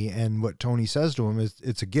money. And what Tony says to him is,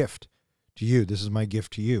 it's a gift to you. This is my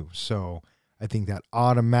gift to you. So I think that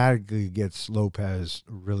automatically gets Lopez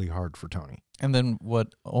really hard for Tony. And then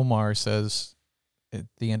what Omar says at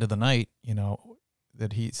the end of the night,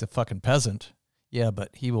 that he's a fucking peasant. Yeah, but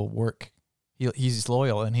he will work. He's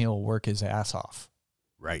loyal, and he'll work his ass off.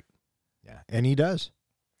 Right. Yeah. And he does.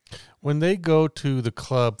 When they go to the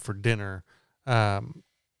club for dinner,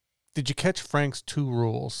 did you catch Frank's 2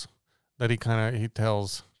 rules that he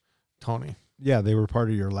tells Tony? Yeah, they were part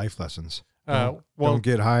of your life lessons. Don't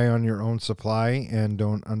get high on your own supply, and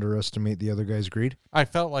don't underestimate the other guy's greed. I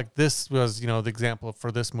felt like this was, the example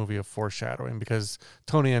for this movie of foreshadowing, because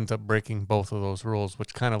Tony ends up breaking both of those rules,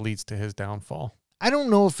 which kind of leads to his downfall. I don't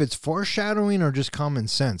know if it's foreshadowing or just common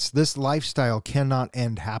sense. This lifestyle cannot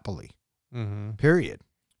end happily. Mm-hmm. Period.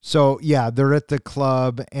 So, yeah, they're at the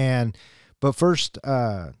club, but first,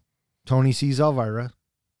 Tony sees Elvira,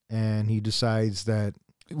 and he decides that...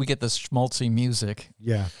 We get this schmaltzy music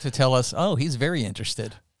to tell us, oh, he's very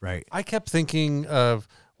interested. Right. I kept thinking of,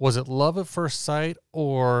 was it love at first sight,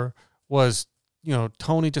 or was,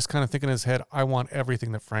 Tony just kind of thinking in his head, I want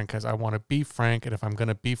everything that Frank has. I want to be Frank, and if I'm going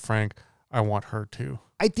to be Frank, I want her too.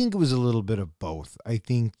 I think it was a little bit of both. I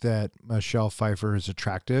think that Michelle Pfeiffer is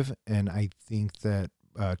attractive, and I think that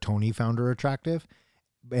Tony found her attractive.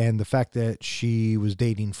 And the fact that she was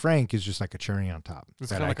dating Frank is just like a cherry on top.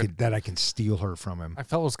 That I can steal her from him. I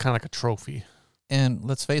felt it was kind of like a trophy. And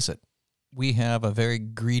let's face it, we have a very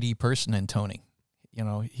greedy person in Tony.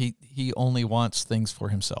 He only wants things for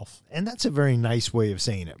himself. And that's a very nice way of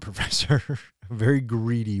saying it, Professor. A very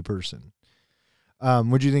greedy person.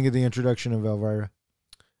 What do you think of the introduction of Elvira?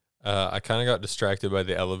 I kind of got distracted by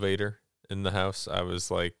the elevator in the house. I was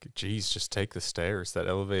like, geez, just take the stairs. That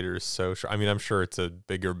elevator is so short. I mean, I'm sure it's a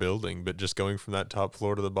bigger building, but just going from that top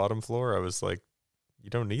floor to the bottom floor, I was like, you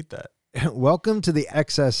don't need that. Welcome to the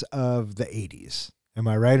excess of the 80s. Am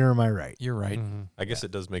I right or am I right? You're right. Mm-hmm. I guess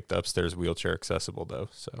it does make the upstairs wheelchair accessible, though.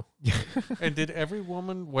 So, And did every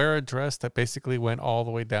woman wear a dress that basically went all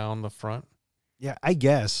the way down the front? Yeah, I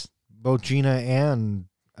guess. Both Gina and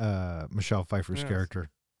Michelle Pfeiffer's character.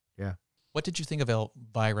 Yeah. What did you think of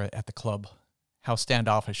Elvira at the club? How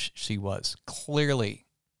standoffish she was. Clearly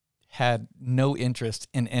had no interest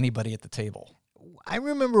in anybody at the table. I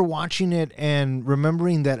remember watching it and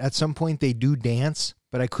remembering that at some point they do dance,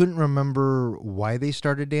 but I couldn't remember why they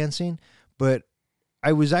started dancing. But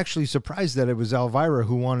I was actually surprised that it was Elvira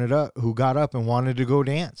who got up and wanted to go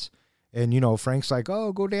dance. And, Frank's like,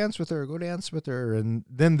 oh, go dance with her. And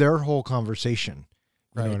then their whole conversation.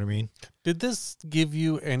 You know what I mean? Did this give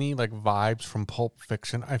you any vibes from Pulp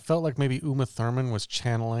Fiction? I felt like maybe Uma Thurman was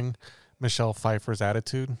channeling Michelle Pfeiffer's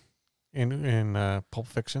attitude in Pulp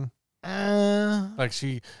Fiction. Like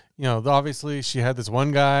she, obviously she had this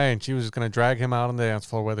one guy and she was just going to drag him out on the dance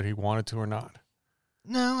floor whether he wanted to or not.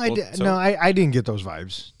 No, I didn't get those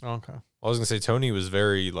vibes. Okay. I was going to say Tony was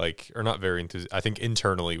very not very enthusiastic. I think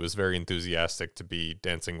internally was very enthusiastic to be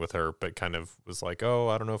dancing with her, but kind of was like, oh,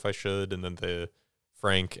 I don't know if I should. And then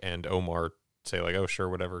Frank and Omar say oh, sure,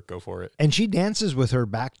 whatever, go for it. And she dances with her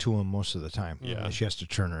back to him most of the time. Yeah. She has to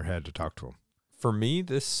turn her head to talk to him. For me,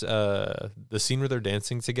 this the scene where they're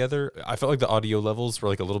dancing together, I felt like the audio levels were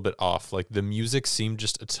a little bit off. The music seemed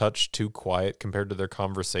just a touch too quiet compared to their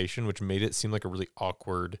conversation, which made it seem like a really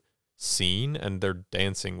awkward scene, and their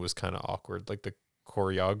dancing was kind of awkward. Like the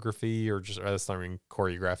choreography, or that's not even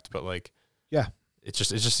choreographed, but like, Yeah. it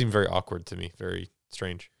just seemed very awkward to me, very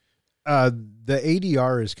strange. The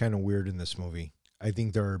ADR is kind of weird in this movie. I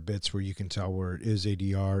think there are bits where you can tell where it is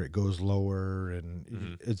ADR, it goes lower,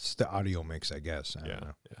 and it's the audio mix, I guess. I don't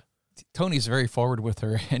know. Yeah. Tony's very forward with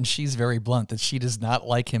her, and she's very blunt that she does not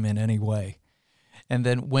like him in any way. And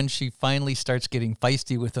then when she finally starts getting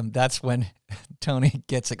feisty with him, that's when Tony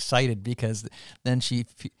gets excited, because then he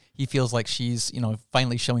feels like she's,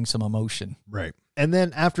 finally showing some emotion. Right. And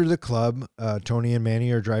then after the club, Tony and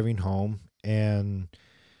Manny are driving home, and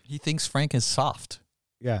He thinks Frank is soft.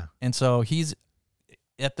 yeah, And so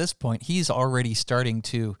at this point, he's already starting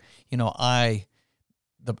to, eye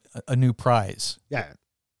a new prize. yeah.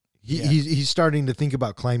 Yeah. He's starting to think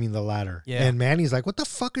about climbing the ladder. Yeah. And Manny's like, what the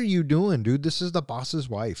fuck are you doing, dude? This is the boss's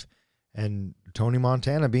wife. And Tony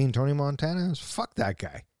Montana, being Tony Montana, is fuck that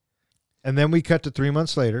guy. And then we cut to 3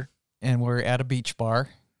 months later. And we're at a beach bar.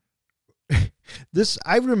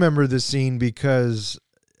 I remember this scene because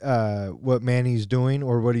what Manny's doing,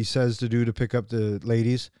 or what he says to do to pick up the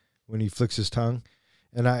ladies when he flicks his tongue.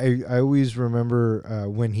 And I always remember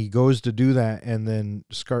when he goes to do that, and then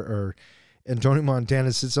and Tony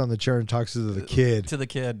Montana sits on the chair and talks to the kid. To the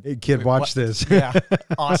kid. Hey, kid, watch this. Yeah.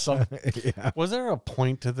 Awesome. Yeah. Was there a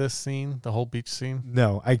point to this scene, the whole beach scene?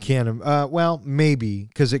 No, I can't. Well, maybe,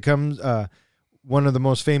 because it comes. One of the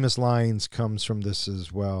most famous lines comes from this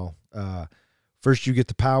as well. First, you get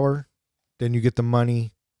the power, then you get the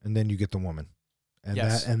money, and then you get the woman. And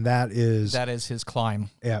Yes. that is his climb.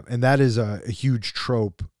 Yeah, and that is a huge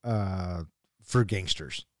trope for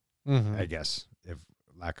gangsters, Mm-hmm. I guess, if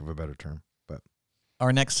lack of a better term. But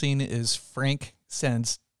Our next scene is Frank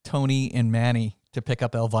sends Tony and Manny to pick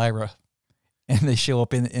up Elvira, and they show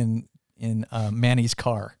up in Manny's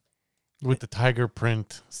car. With the tiger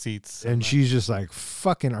print seats. and she's just like,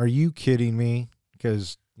 "Fucking, are you kidding me?"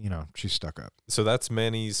 Because she's stuck up. So that's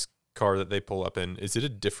Manny's car that they pull up in. Is it a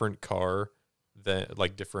different car, that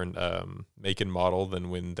like different make and model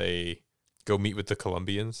than when they go meet with the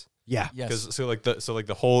Colombians? Yeah, Yes. Because so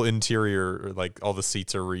the whole interior, like all the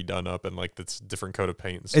seats are redone up, and like that's different coat of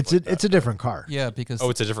paint. And stuff it's like a different car. Yeah, because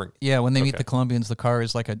it's a different. when they meet okay. the Colombians, the car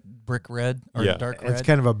is like a brick red or Yeah. dark red. It's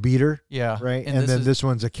kind of a beater, yeah, right? And then this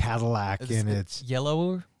one's a Cadillac, is and it it's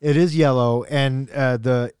yellow. it is yellow, and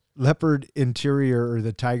the leopard interior, or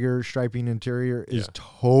the tiger striping interior, is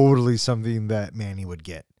totally something that Manny would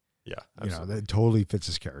get. Yeah, That totally fits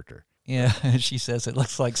his character. Yeah, and she says it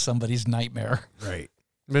looks like somebody's nightmare. Right.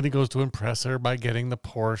 Then he goes to impress her by getting the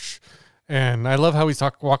Porsche. And I love how he's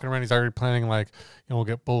walking around. He's already planning, like, we'll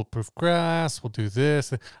get bulletproof glass. We'll do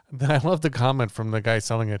this. And then I love the comment from the guy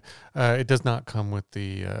selling it. It does not come with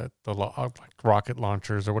the like rocket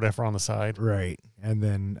launchers or whatever on the side. Right. And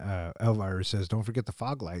then Elvira says, "Don't forget the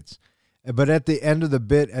fog lights." But at the end of the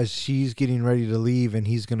bit, as she's getting ready to leave and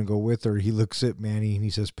he's going to go with her, he looks at Manny and he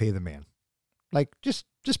says, "Pay the man." Like, just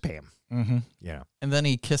pay him. Mm-hmm. Yeah. And then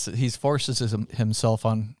he forces himself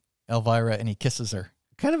on Elvira, and he kisses her.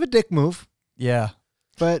 Kind of a dick move, Yeah,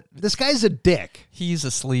 but this guy's a dick. he's a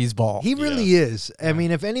sleazeball. He really is. I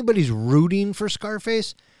mean, if anybody's rooting for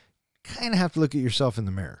Scarface, kind of have to look at yourself in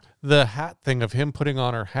the mirror. The hat thing of him putting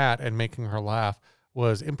on her hat and making her laugh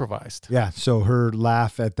was improvised. Yeah. So her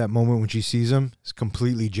laugh at that moment when she sees him is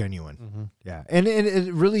completely genuine. Mm-hmm. Yeah. And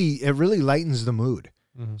it really lightens the mood.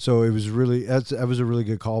 Mm-hmm. So it was that was a really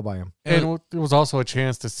good call by him. And it was also a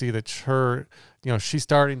chance to see that she's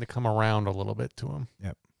starting to come around a little bit to him.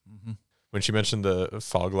 Yep. Mm-hmm. When she mentioned the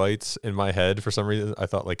fog lights, in my head, for some reason, I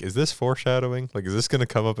thought, like, is this foreshadowing? Like, is this going to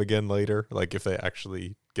come up again later? Like, if they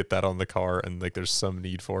actually get that on the car and, like, there's some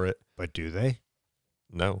need for it? But do they?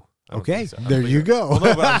 No. I don't Okay. think so. I don't There think you so. go. Well,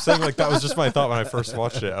 no, but I'm saying, like, that was just my thought when I first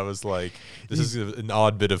watched it. I was like, this is an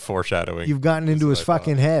odd bit of foreshadowing. You've gotten into That's his what I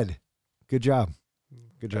fucking thought. head. Good job.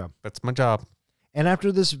 Good job. That's my job. And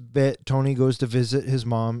after this bit, Tony goes to visit his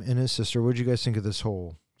mom and his sister. What did you guys think of this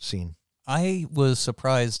whole scene? I was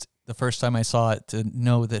surprised the first time I saw it to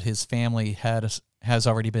know that his family has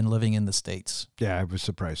already been living in the States. Yeah, I was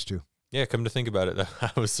surprised too. Yeah, come to think about it,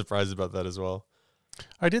 I was surprised about that as well.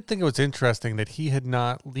 I did think it was interesting that he had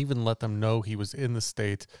not even let them know he was in the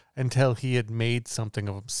States until he had made something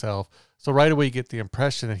of himself. So right away you get the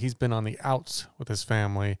impression that he's been on the outs with his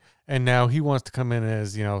family, and now he wants to come in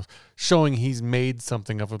as, showing he's made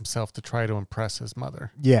something of himself to try to impress his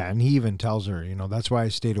mother. Yeah, and he even tells her, that's why I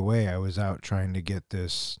stayed away. I was out trying to get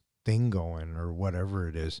this thing going or whatever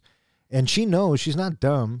it is. And she knows, she's not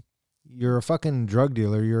dumb. You're a fucking drug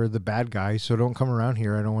dealer. You're the bad guy, so don't come around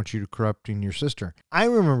here. I don't want you to corrupting your sister. I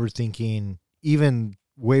remember thinking, even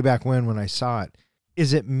way back when I saw it,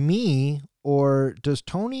 is it me or does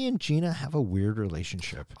Tony and Gina have a weird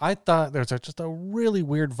relationship? I thought there's just a really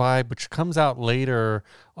weird vibe, which comes out later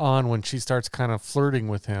on when she starts kind of flirting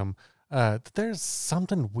with him. There's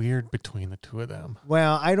something weird between the two of them.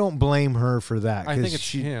 Well, I don't blame her for that. I think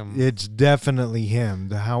it's him. It's definitely him,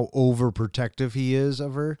 how overprotective he is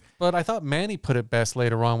of her. But I thought Manny put it best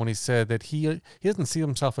later on when he said that he doesn't see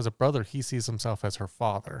himself as a brother. He sees himself as her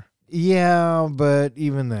father. Yeah, but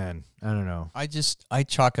even then, I don't know. I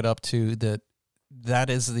chalk it up to that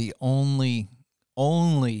is the only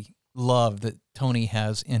love that Tony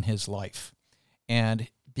has in his life. And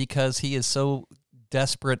because he is so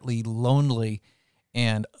desperately lonely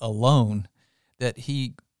and alone that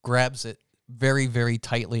he grabs it very, very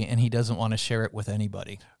tightly and he doesn't want to share it with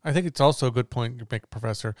anybody. I think it's also a good point you make,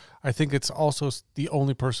 Professor. I think it's also the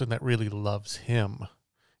only person that really loves him.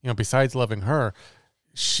 Besides loving her,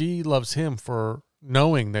 she loves him for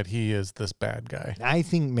knowing that he is this bad guy. I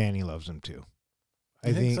think Manny loves him too.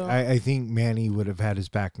 You think so? I think Manny would have had his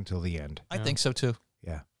back until the end. I think so too.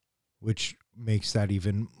 Yeah. Which makes that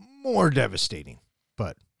even more devastating.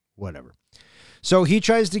 But whatever. So he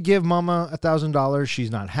tries to give Mama $1,000.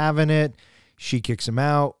 She's not having it. She kicks him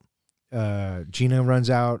out. Gina runs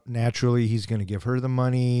out. Naturally, he's going to give her the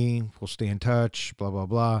money. We'll stay in touch. Blah blah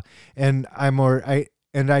blah. And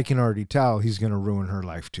I can already tell he's going to ruin her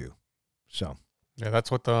life too. So yeah, that's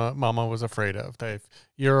what the Mama was afraid of. That if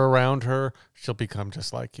you're around her, she'll become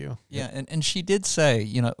just like you. Yeah, and she did say,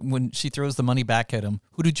 when she throws the money back at him,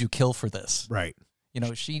 who did you kill for this? Right.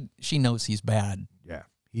 She knows he's bad. Yeah.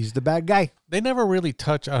 He's the bad guy. They never really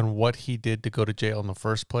touch on what he did to go to jail in the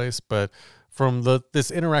first place, but from this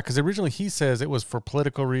because originally he says it was for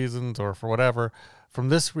political reasons or for whatever. From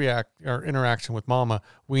this interaction with Mama,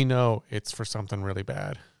 we know it's for something really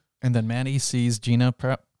bad. And then Manny sees Gina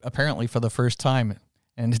apparently for the first time,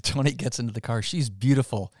 and Tony gets into the car. She's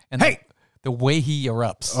beautiful, and hey, the way he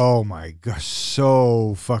erupts. Oh my gosh,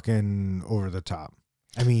 so fucking over the top.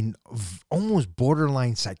 I mean, almost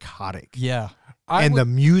borderline psychotic. Yeah. The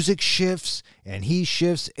music shifts, and he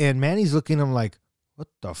shifts, and Manny's looking at him like, what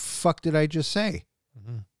the fuck did I just say?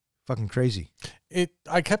 Mm-hmm. Fucking crazy.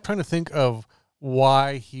 I kept trying to think of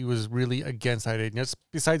why he was really against that idea.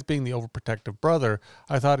 Besides being the overprotective brother,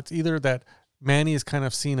 I thought it's either that Manny is kind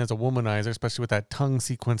of seen as a womanizer, especially with that tongue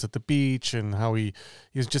sequence at the beach and how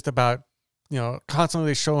he's just about, constantly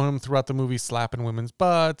they show him throughout the movie slapping women's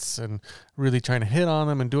butts and really trying to hit on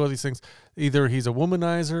them and do all these things. Either he's a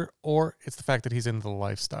womanizer or it's the fact that he's into the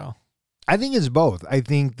lifestyle. I think it's both. I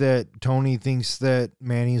think that Tony thinks that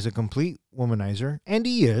Manny is a complete womanizer, and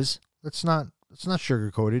he is. Let's not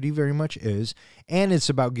sugarcoat it. He very much is. And it's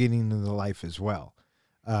about getting into the life as well.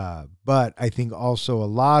 But I think also a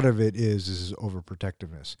lot of it is his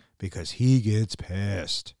overprotectiveness because he gets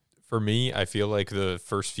pissed. For me, I feel like the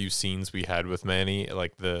first few scenes we had with Manny,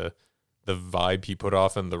 like the vibe he put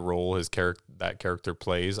off and the role that character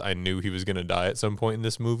plays, I knew he was going to die at some point in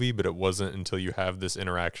this movie, but it wasn't until you have this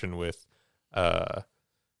interaction with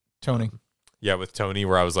Tony. With Tony,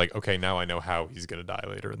 where I was like, okay, now I know how he's going to die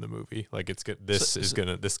later in the movie. Like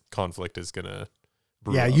this conflict is going to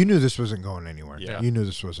Yeah, up. You knew this wasn't going anywhere. Yeah. You knew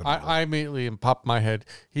this wasn't. I immediately popped my head.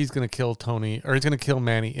 He's going to kill Tony, or he's going to kill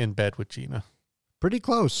Manny in bed with Gina. Pretty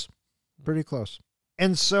close.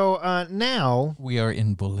 And so now we are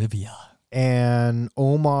in Bolivia. And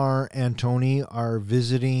Omar and Tony are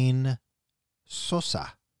visiting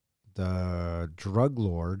Sosa, the drug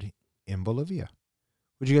lord in Bolivia.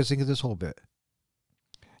 What do you guys think of this whole bit?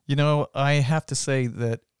 I have to say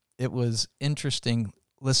that it was interesting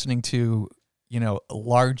listening to, a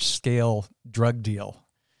large-scale drug deal.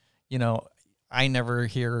 I never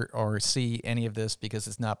hear or see any of this because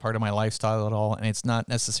it's not part of my lifestyle at all, and it's not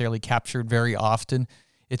necessarily captured very often.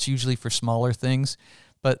 It's usually for smaller things,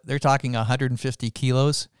 but they're talking 150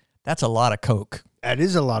 kilos. That's a lot of coke. That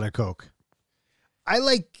is a lot of coke. I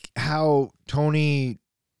like how Tony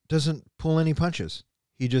doesn't pull any punches.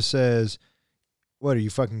 He just says, what, are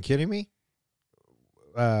you fucking kidding me?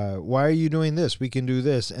 Why are you doing this? We can do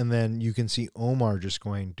this. And then you can see Omar just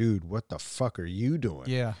going, dude, what the fuck are you doing?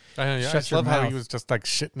 Yeah. I just love how he was just like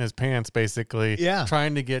shitting his pants, basically. Yeah.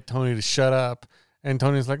 Trying to get Tony to shut up. And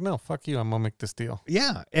Tony's like, no, fuck you. I'm going to make this deal.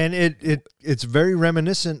 Yeah. And it's very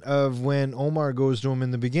reminiscent of when Omar goes to him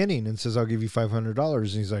in the beginning and says, I'll give you $500. And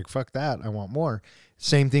he's like, fuck that. I want more.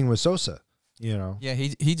 Same thing with Sosa, Yeah.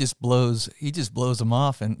 He just blows him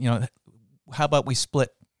off. And, how about we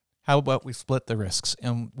split the risks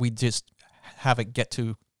and we just have it get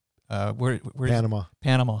to where Panama.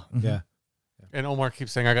 Mm-hmm. Yeah. And Omar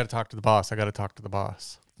keeps saying, I got to talk to the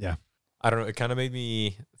boss. Yeah. I don't know. It kind of made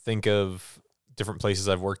me think of different places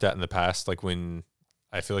I've worked at in the past. Like when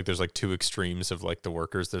I feel like there's like two extremes of like the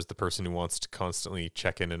workers. There's the person who wants to constantly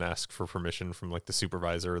check in and ask for permission from like the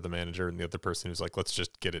supervisor or the manager, and the other person who's like, let's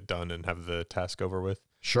just get it done and have the task over with.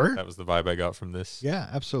 Sure. That was the vibe I got from this. Yeah,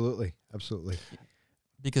 absolutely. Absolutely.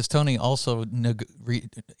 Because Tony also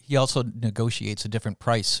he also negotiates a different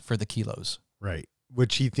price for the kilos. Right.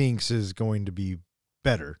 Which he thinks is going to be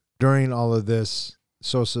better. During all of this,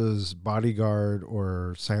 Sosa's bodyguard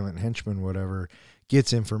or silent henchman, whatever,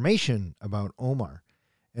 gets information about Omar.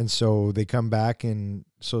 And so they come back and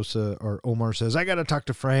Sosa or Omar says, I got to talk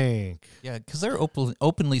to Frank. Yeah, because they're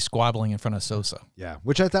openly squabbling in front of Sosa. Yeah,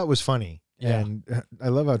 which I thought was funny. Yeah. And I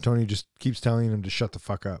love how Tony just keeps telling him to shut the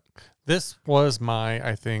fuck up. This was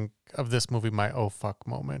I think, of this movie, my oh fuck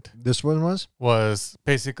moment. This one Was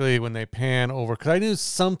basically when they pan over, because I knew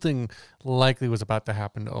something likely was about to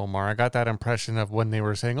happen to Omar. I got that impression of when they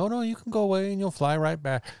were saying, oh no, you can go away and you'll fly right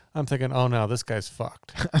back. I'm thinking, oh no, this guy's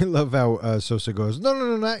fucked. I love how Sosa goes, no,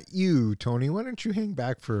 not you, Tony. Why don't you hang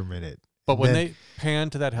back for a minute? But when they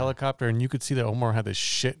panned to that helicopter and you could see that Omar had the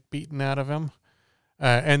shit beaten out of him,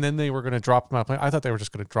 and then they were going to drop him out of plane. I thought they were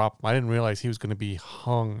just going to drop him. I didn't realize he was going to be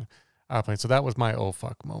hung out of plane. So that was my oh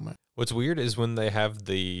fuck moment. What's weird is when they have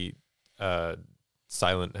the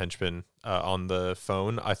silent henchman on the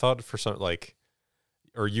phone. I thought for some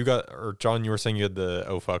or John, you were saying you had the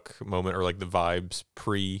oh fuck moment or like the vibes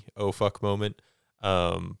pre oh fuck moment.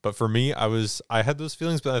 But for me, I had those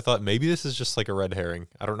feelings, but I thought maybe this is just like a red herring.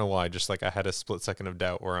 I don't know why. Just like I had a split second of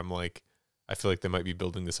doubt where I'm like, I feel like they might be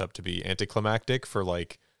building this up to be anticlimactic for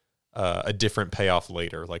like a different payoff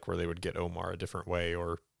later, like where they would get Omar a different way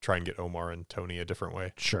or try and get Omar and Tony a different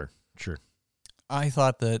way. Sure. I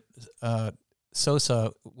thought that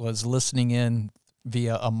Sosa was listening in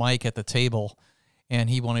via a mic at the table, and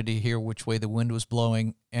he wanted to hear which way the wind was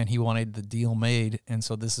blowing, and he wanted the deal made. And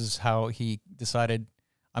so this is how he decided,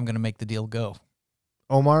 I'm going to make the deal go.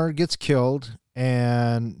 Omar gets killed,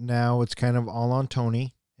 and now it's kind of all on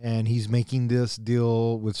Tony, and he's making this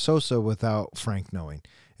deal with Sosa without Frank knowing.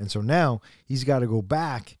 And so now he's got to go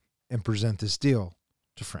back and present this deal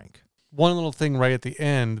to Frank. One little thing right at the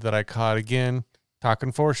end that I caught, again,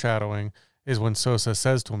 talking foreshadowing, is when Sosa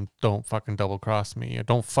says to him, don't fucking double cross me, or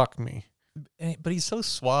don't fuck me. But he's so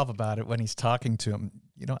suave about it when he's talking to him.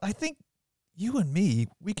 You know, I think you and me,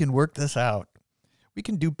 we can work this out. We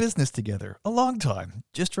can do business together a long time.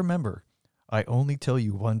 Just remember, I only tell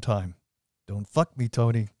you one time. Don't fuck me,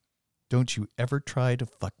 Tony. Don't you ever try to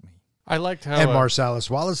fuck me. I liked how... And Marsalis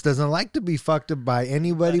Wallace doesn't like to be fucked up by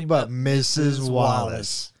anybody but Mrs.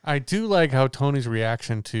 Wallace. I do like how Tony's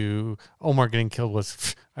reaction to Omar getting killed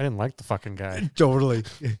was, I didn't like the fucking guy. Totally.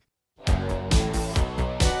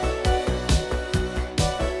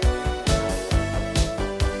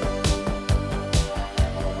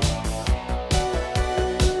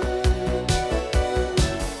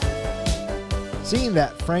 Seeing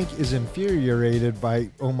that Frank is infuriated by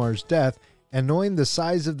Omar's death and knowing the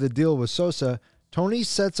size of the deal with Sosa, Tony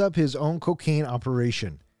sets up his own cocaine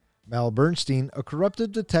operation. Mal Bernstein, a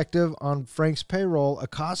corrupted detective on Frank's payroll,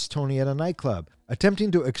 accosts Tony at a nightclub,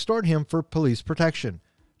 attempting to extort him for police protection.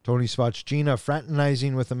 Tony spots Gina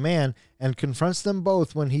fraternizing with a man and confronts them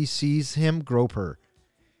both when he sees him grope her.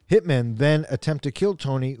 Hitmen then attempt to kill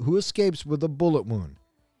Tony, who escapes with a bullet wound.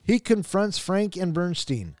 He confronts Frank and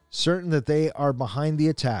Bernstein, certain that they are behind the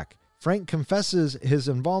attack. Frank confesses his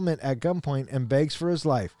involvement at gunpoint and begs for his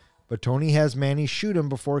life, but Tony has Manny shoot him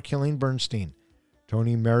before killing Bernstein.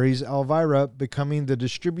 Tony marries Elvira, becoming the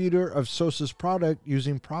distributor of Sosa's product,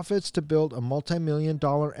 using profits to build a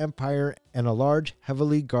multi-million-dollar empire and a large,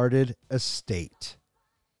 heavily guarded estate.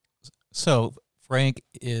 So Frank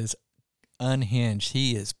is unhinged.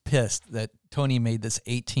 He is pissed that Tony made this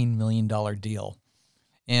 $18 million deal.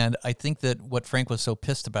 And I think that what Frank was so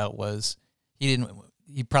pissed about was he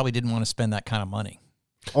probably didn't want to spend that kind of money.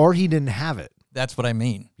 Or he didn't have it. That's what I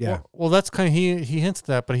mean. Yeah. Well, that's kind of, he hints at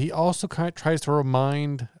that, but he also kind of tries to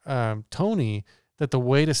remind Tony that the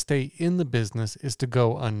way to stay in the business is to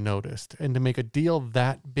go unnoticed. And to make a deal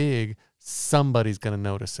that big, somebody's going to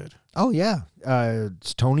notice it. Oh, yeah.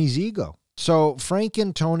 It's Tony's ego. So Frank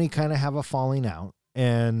and Tony kind of have a falling out.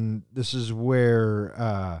 And this is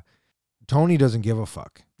where Tony doesn't give a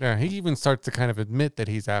fuck. Yeah, he even starts to kind of admit that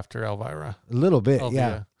he's after Elvira. A little bit, Elvira.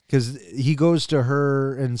 yeah. Because he goes to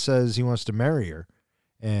her and says he wants to marry her.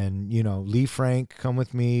 And, you know, leave Frank, come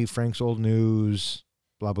with me, Frank's old news,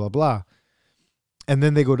 blah, blah, blah. And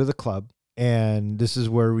then they go to the club. And this is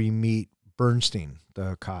where we meet Bernstein,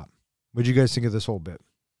 the cop. What did you guys think of this whole bit?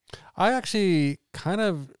 I actually kind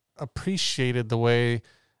of appreciated the way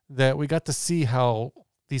that we got to see how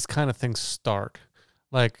these kind of things start.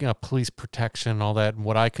 like police protection, all that, and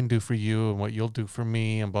what I can do for you and what you'll do for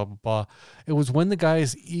me, and blah blah blah. It was when the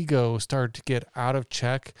guy's ego started to get out of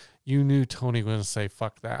check, you knew Tony was going to say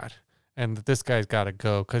fuck that, and that this guy's got to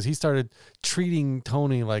go, because he started treating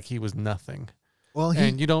Tony like he was nothing. Well,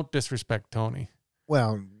 and you don't disrespect Tony.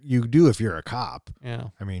 Well, you do if you're a cop. Yeah.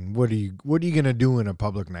 I mean, what are you gonna do in a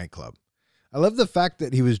public nightclub? I love the fact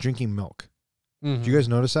that he was drinking milk. Did you guys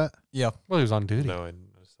notice that? Yeah. Well, he was on duty. No, I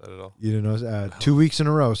didn't notice that at all. You didn't notice? 2 weeks in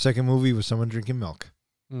a row, second movie with someone drinking milk.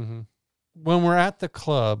 Mm-hmm. When we're at the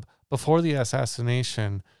club before the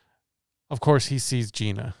assassination, of course he sees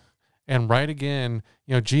Gina, and right again,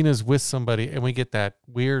 Gina's with somebody, and we get that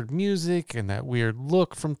weird music and that weird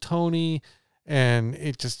look from Tony, and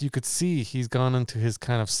it just, you could see he's gone into his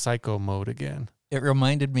kind of psycho mode again. It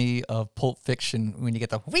reminded me of Pulp Fiction when you get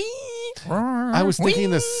the wee. I was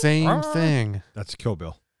thinking the same thing. That's Kill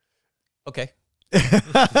Bill. Okay. You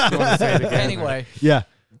want to say it again? Anyway. Yeah.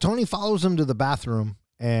 Tony follows him to the bathroom,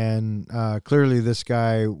 and clearly this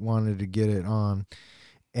guy wanted to get it on,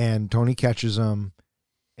 and Tony catches him,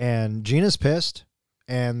 and Gina's pissed,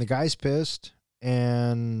 and the guy's pissed,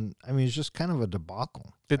 and I mean, it's just kind of a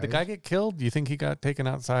debacle. Did the guy get killed? Do you think he got taken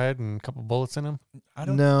outside and a couple bullets in him? I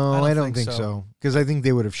don't think so. Because I think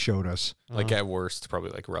they would have showed us. Like at worst,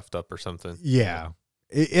 probably like roughed up or something. Yeah.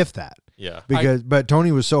 If that. Yeah. But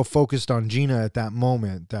Tony was so focused on Gina at that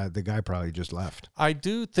moment that the guy probably just left. I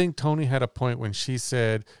do think Tony had a point when she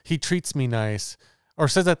said, he treats me nice, or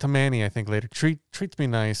says that to Manny, I think later, treats me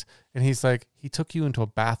nice. And he's like, he took you into a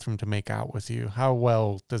bathroom to make out with you. How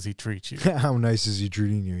well does he treat you? How nice is he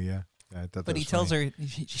treating you? Yeah. But he tells her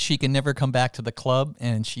she can never come back to the club,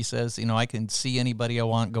 and she says, I can see anybody I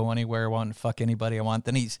want, go anywhere I want, and fuck anybody I want.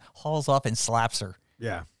 Then he hauls off and slaps her.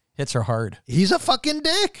 Yeah. Hits her hard. He's a fucking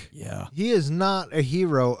dick. Yeah. He is not a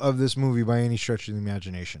hero of this movie by any stretch of the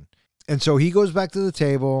imagination. And so he goes back to the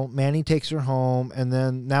table. Manny takes her home. And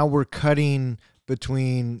then now we're cutting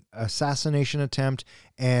between assassination attempt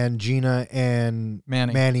and Gina and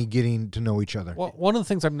Manny getting to know each other. Well, one of the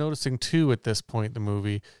things I'm noticing too at this point in the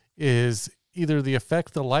movie is either the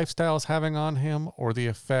effect the lifestyle is having on him or the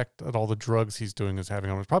effect that all the drugs he's doing is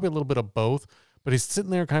having on him. It's probably a little bit of both, but he's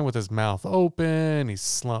sitting there kind of with his mouth open. He's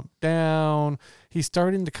slumped down. He's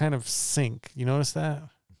starting to kind of sink. You notice that?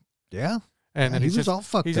 Yeah. And he was all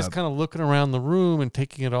fucked up. He's just kind of looking around the room and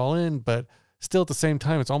taking it all in, but still at the same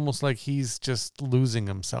time, it's almost like he's just losing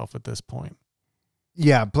himself at this point.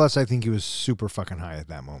 Yeah, plus I think he was super fucking high at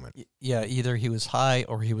that moment. Yeah, either he was high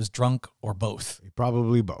or he was drunk or both.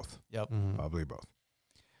 Probably both. Yep. Mm-hmm. Probably both.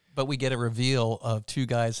 But we get a reveal of two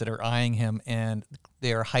guys that are eyeing him, and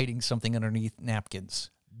they are hiding something underneath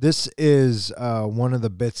napkins. This is one of the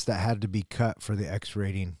bits that had to be cut for the X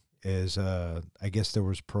rating. Is I guess there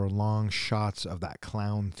was prolonged shots of that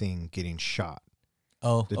clown thing getting shot.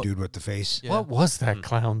 Oh, the dude with the face. Yeah. What was that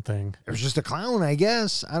clown thing? It was just a clown, I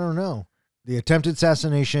guess. I don't know. The attempted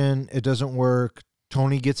assassination, it doesn't work.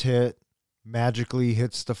 Tony gets hit, magically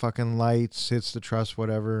hits the fucking lights, hits the truss,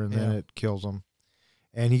 whatever, and then it kills him.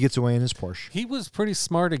 And he gets away in his Porsche. He was pretty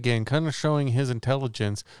smart again, kind of showing his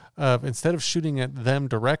intelligence of instead of shooting at them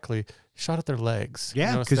directly, he shot at their legs.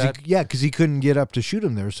 Yeah, because he couldn't get up to shoot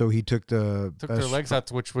him there, so he took their legs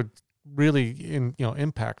out, which would really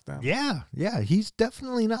impact them. Yeah, he's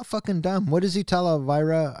definitely not fucking dumb. What does he tell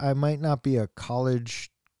Elvira? I might not be a college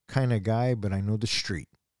kind of guy, but I know the street.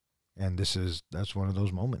 And that's one of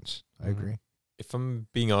those moments. I agree. If I'm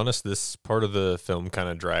being honest, this part of the film kind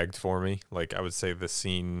of dragged for me. Like, I would say the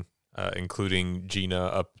scene, including Gina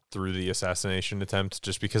up through the assassination attempt,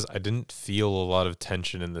 just because I didn't feel a lot of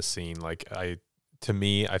tension in the scene. Like, to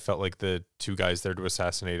me, I felt like the two guys there to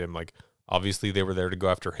assassinate him, like, obviously they were there to go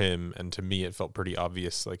after him. And to me, it felt pretty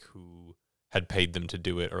obvious, like, who had paid them to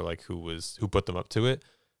do it, or like who put them up to it.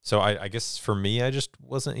 So I guess for me, I just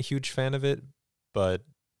wasn't a huge fan of it, but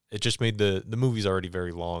it just made the movie's already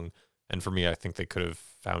very long. And for me, I think they could have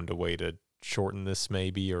found a way to shorten this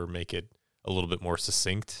maybe, or make it a little bit more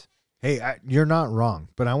succinct. Hey, you're not wrong,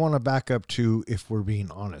 but I want to back up to if we're being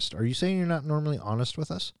honest. Are you saying you're not normally honest with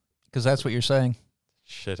us? Because that's what you're saying.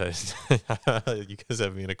 Shit, you guys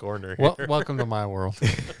have me in a corner here. Well, welcome to my world.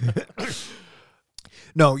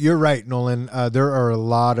 No, you're right, Nolan. There are a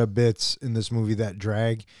lot of bits in this movie that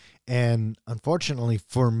drag. And unfortunately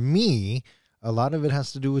for me, a lot of it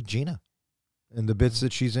has to do with Gina and the bits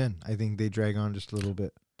that she's in. I think they drag on just a little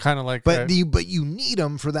bit. Kind of like but you need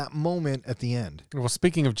them for that moment at the end. Well,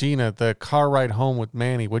 speaking of Gina, the car ride home with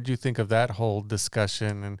Manny, what did you think of that whole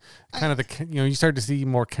discussion and kind of you started to see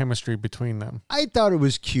more chemistry between them? I thought it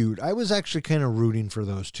was cute. I was actually kind of rooting for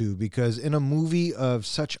those two because in a movie of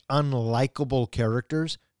such unlikable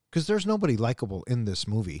characters, because there's nobody likable in this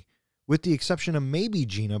movie, with the exception of maybe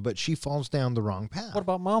Gina, but she falls down the wrong path. What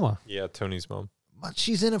about Mama? Yeah, Tony's mom. But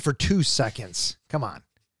she's in it for 2 seconds. Come on.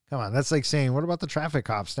 That's like saying, what about the traffic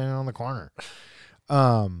cop standing on the corner?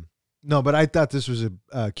 No, but I thought this was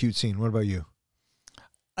a cute scene. What about you?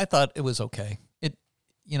 I thought it was okay.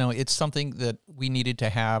 It's something that we needed to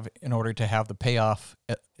have in order to have the payoff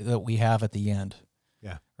that we have at the end.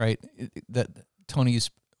 Yeah. Right? That Tony's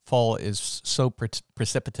fall is so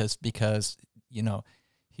precipitous because,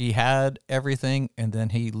 he had everything and then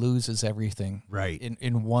he loses everything. Right.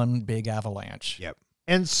 In one big avalanche. Yep.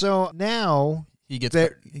 And so now he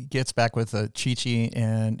gets back with Chi-Chi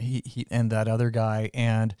and he and that other guy,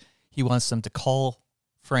 and he wants them to call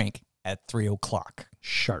Frank at 3:00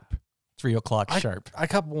 sharp. 3:00 sharp. I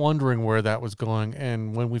kept wondering where that was going,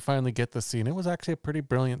 and when we finally get the scene, it was actually a pretty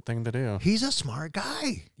brilliant thing to do. He's a smart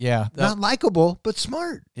guy. Yeah. Not likable, but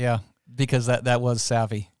smart. Yeah, because that was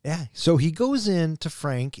savvy. Yeah. So he goes in to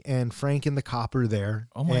Frank, and the cop are there.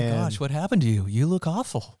 Oh my gosh, what happened to you? You look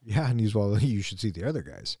awful. Yeah, and he's, well, you should see the other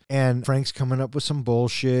guys. And Frank's coming up with some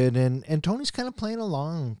bullshit, and Tony's kind of playing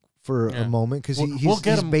along for a moment because we'll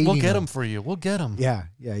get him. baiting We'll get him for you. We'll get him. Yeah.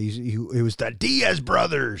 It was the Diaz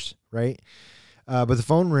brothers, right? But the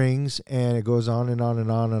phone rings and it goes on and on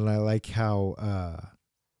and on, and I like how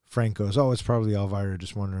Frank goes, "Oh, it's probably Elvira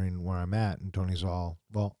just wondering where I'm at," and Tony's all,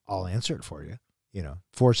 "Well, I'll answer it for you,"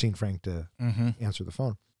 forcing Frank to answer the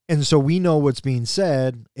phone. And so we know what's being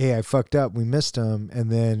said. Hey, I fucked up. We missed him,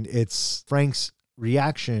 and then it's Frank's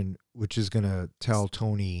reaction, which is gonna tell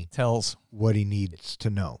Tony what he needs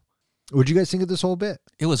to know. What'd you guys think of this whole bit?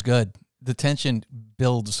 It was good. The tension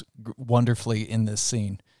builds wonderfully in this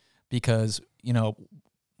scene because,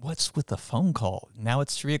 what's with the phone call? Now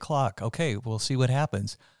it's 3:00. Okay, we'll see what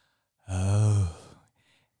happens. Oh,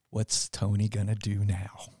 what's Tony going to do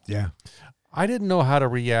now? Yeah. I didn't know how to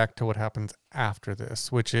react to what happens after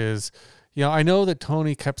this, which is, I know that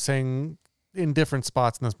Tony kept saying in different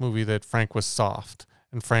spots in this movie that Frank was soft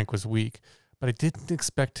and Frank was weak. But I didn't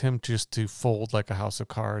expect him just to fold like a house of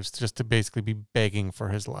cards, just to basically be begging for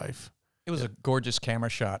his life. It was a gorgeous camera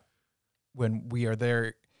shot when we are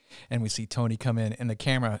there and we see Tony come in, and the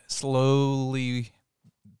camera slowly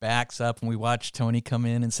backs up and we watch Tony come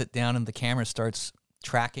in and sit down, and the camera starts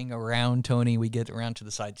tracking around Tony. We get around to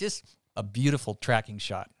the side. Just a beautiful tracking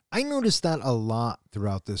shot. I noticed that a lot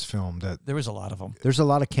throughout this film, that there was a lot of them. There's a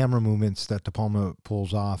lot of camera movements that De Palma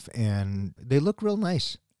pulls off, and they look real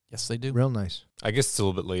nice. Yes, they do. Real nice. I guess it's a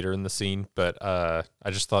little bit later in the scene, but I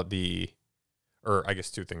just thought I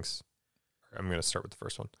guess 2 things. I'm going to start with the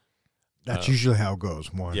first one. That's usually how it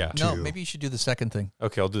goes. 1, yeah. 2. No, maybe you should do the second thing.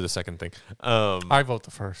 Okay, I'll do the second thing. I vote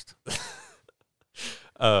the first.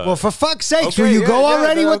 Well, for fuck's sakes, okay, will you yeah, go yeah,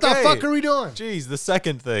 already? What okay. the fuck are we doing? Jeez, the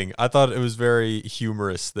second thing. I thought it was very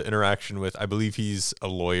humorous, the interaction with, I believe he's a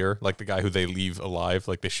lawyer, like the guy who they leave alive,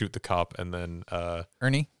 like they shoot the cop and then...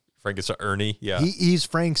 Ernie? Frank is Ernie, yeah. He's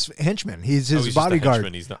Frank's henchman. He's his he's bodyguard. Just a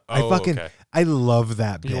henchman. He's not. Okay. I love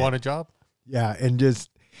that bit. You want a job? Yeah, and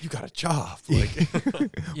just... You got a job. Like,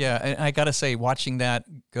 yeah, and I got to say, watching that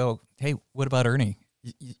go, hey, what about Ernie?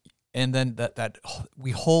 And then that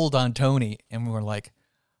we hold on Tony, and we're like,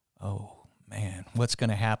 oh, man, what's going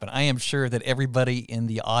to happen? I am sure that everybody in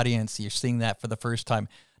the audience, you're seeing that for the first time.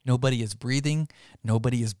 Nobody is breathing,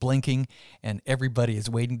 nobody is blinking, and everybody is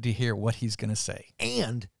waiting to hear what he's going to say.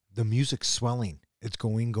 And the music's swelling. It's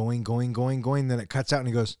going. Then it cuts out, and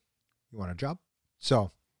he goes, "You want a job?"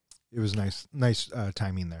 So it was nice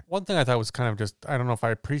timing there. One thing I thought was kind of just, I don't know if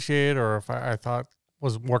I appreciate it or if I thought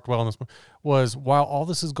was worked well in this was, while all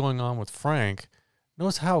this is going on with Frank,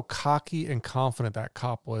 notice how cocky and confident that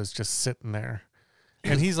cop was just sitting there.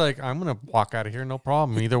 And he's like, I'm going to walk out of here, no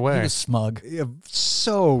problem, either way. He was smug. Yeah,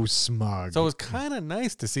 so smug. So it was kind of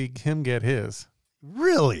nice to see him get his.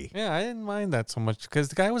 Really? Yeah, I didn't mind that so much because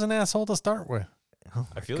the guy was an asshole to start with. Oh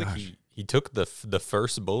I feel like he took the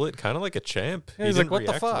first bullet kind of like a champ. Yeah, he he's didn't like, what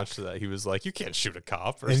the react fuck? much to that. He was like, you can't shoot a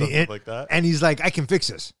cop or And something like that. And he's like, I can fix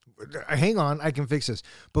this. Hang on, I can fix this.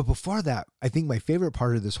 But before that, I think my favorite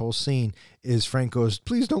part of this whole scene is Frank goes,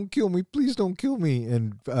 "Please don't kill me. Please don't kill me."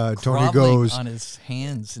 And Tony Groveling goes on his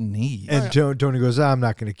hands and knees. and Tony goes, "I'm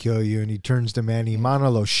not going to kill you." And he turns to Manny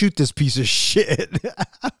Manolo, "Shoot this piece of shit."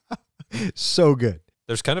 So good.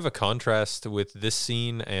 There's kind of a contrast with this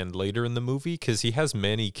scene and later in the movie because he has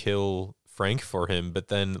Manny kill Frank for him, but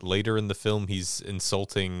then later in the film he's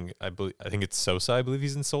insulting, I think it's Sosa, I believe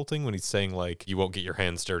he's insulting when he's saying like, you won't get your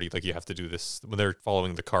hands dirty, like you have to do this when they're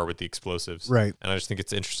following the car with the explosives. Right. And I just think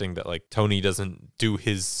it's interesting that like Tony doesn't do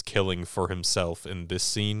his killing for himself in this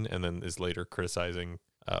scene and then is later criticizing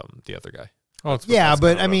the other guy. Oh, it's Yeah, That's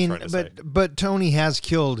but kinda I what I'm mean, trying to say. but Tony has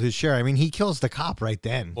killed his share. I mean, he kills the cop right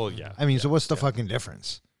then. Well, yeah. I mean, so yeah, what's the yeah, fucking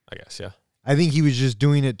difference? I guess, yeah. I think he was just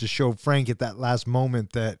doing it to show Frank at that last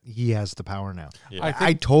moment that he has the power now. Yeah.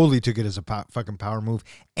 I totally took it as a fucking power move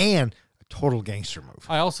and a total gangster move.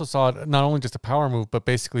 I also saw it not only just a power move, but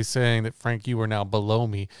basically saying that, Frank, you are now below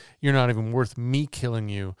me. You're not even worth me killing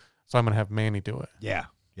you, so I'm going to have Manny do it. Yeah.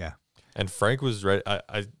 And Frank was ready.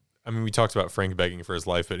 I mean, we talked about Frank begging for his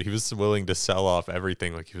life, but he was willing to sell off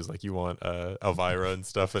everything. Like, he was like, you want Elvira and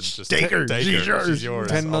stuff, and just Take her. She's yours. She's yours.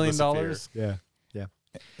 $10 I'll million? disappear. Yeah.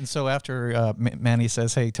 And so after Manny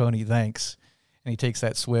says, "Hey Tony, thanks," and he takes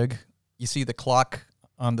that swig, you see the clock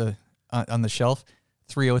on the shelf,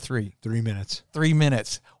 3:03. 3 minutes. 3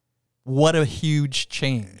 minutes. What a huge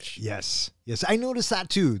change. Yes. I noticed that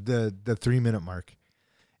too, the 3 minute mark.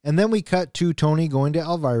 And then we cut to Tony going to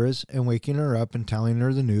Elvira's and waking her up and telling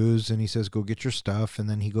her the news. And he says, go get your stuff. And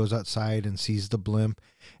then he goes outside and sees the blimp.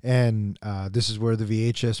 And this is where the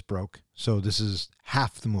VHS broke. So this is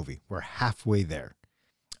half the movie. We're halfway there.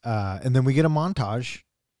 And then we get a montage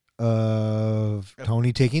of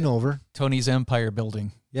Tony taking over. Tony's empire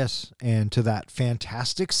building. Yes. And to that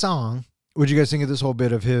fantastic song. What'd you guys think of this whole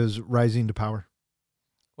bit of his rising to power?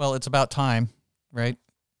 Well, it's about time, right?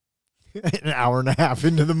 An hour and a half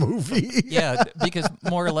into the movie. Yeah, because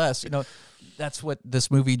more or less, that's what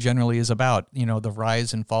this movie generally is about. The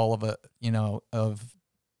rise and fall of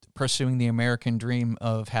pursuing the American dream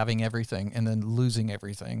of having everything and then losing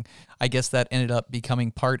everything. I guess that ended up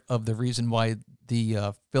becoming part of the reason why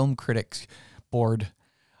the Film Critics Board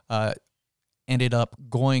ended up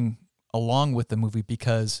going along with the movie,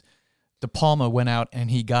 because De Palma went out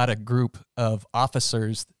and he got a group of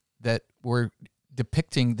officers that were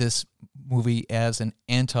depicting this movie as an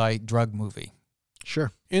anti-drug movie.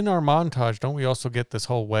 Sure. In our montage, don't we also get this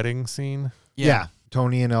whole wedding scene? Yeah.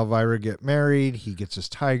 Tony and Elvira get married. He gets his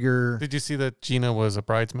tiger. Did you see that Gina was a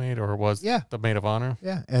bridesmaid or was the maid of honor?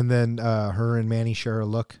 Yeah. And then her and Manny share a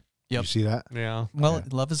look. Yep. You see that? Yeah. Well,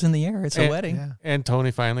 love is in the air. It's a wedding. Yeah. And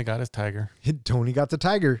Tony finally got his tiger. Tony got the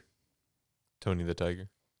tiger. Tony the Tiger.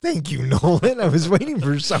 Thank you, Nolan. I was waiting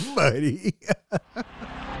for somebody.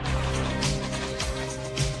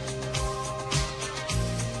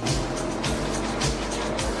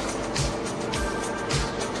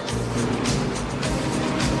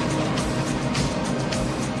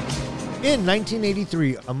 In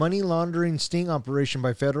 1983, a money laundering sting operation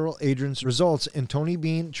by federal agents results in Tony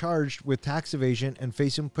being charged with tax evasion and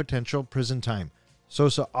facing potential prison time.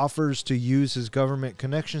 Sosa offers to use his government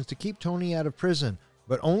connections to keep Tony out of prison,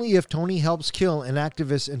 but only if Tony helps kill an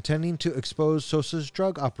activist intending to expose Sosa's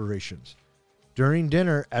drug operations. During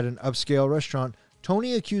dinner at an upscale restaurant,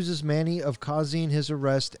 Tony accuses Manny of causing his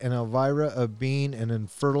arrest and Elvira of being an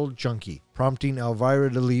infertile junkie, prompting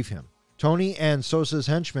Elvira to leave him. Tony and Sosa's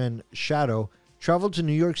henchman, Shadow, travel to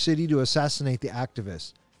New York City to assassinate the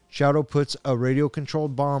activist. Shadow puts a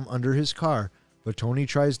radio-controlled bomb under his car, but Tony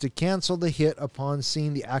tries to cancel the hit upon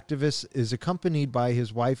seeing the activist is accompanied by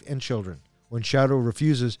his wife and children. When Shadow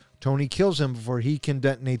refuses, Tony kills him before he can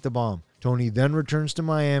detonate the bomb. Tony then returns to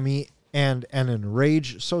Miami, and an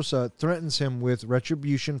enraged Sosa threatens him with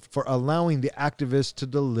retribution for allowing the activist to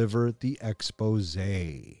deliver the expose.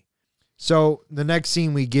 So the next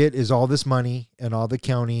scene we get is all this money and all the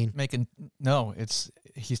counting.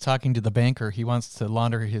 He's talking to the banker. He wants to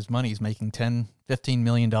launder his money. He's making $15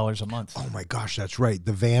 million a month. Oh my gosh, that's right.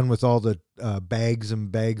 The van with all the bags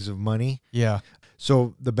and bags of money. Yeah.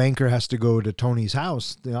 So the banker has to go to Tony's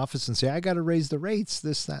house, the office, and say, I got to raise the rates,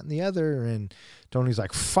 this, that, and the other. And Tony's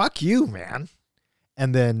like, fuck you, man.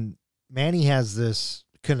 And then Manny has this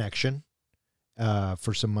connection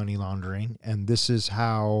for some money laundering. And this is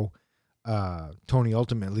how Tony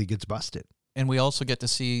ultimately gets busted. And we also get to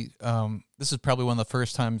see, this is probably one of the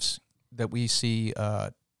first times that we see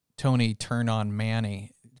Tony turn on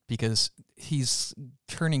Manny, because he's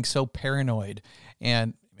turning so paranoid.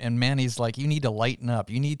 And Manny's like, you need to lighten up.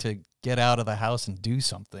 You need to get out of the house and do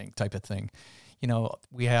something, type of thing.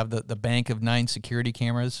 We have the bank of 9 security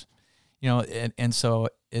cameras, and so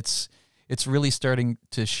it's really starting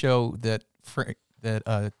to show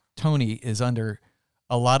that Tony is under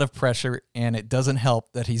a lot of pressure, and it doesn't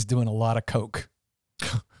help that he's doing a lot of coke.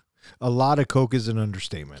 A lot of coke is an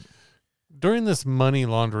understatement. During this money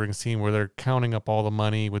laundering scene where they're counting up all the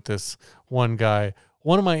money with this one guy,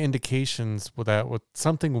 one of my indications that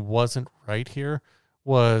something wasn't right here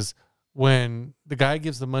was when the guy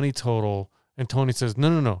gives the money total and Tony says,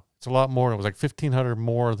 no, it's a lot more. It was like $1,500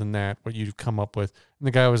 more than that, what you come up with. And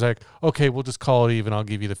the guy was like, okay, we'll just call it even. I'll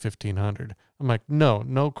give you the $1,500. I'm like,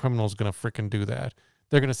 no criminal's going to freaking do that.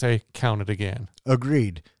 They're going to say, count it again.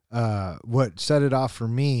 Agreed. what set it off for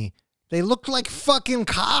me, they looked like fucking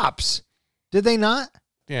cops. Did they not?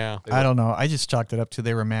 Yeah. I don't know. I just chalked it up to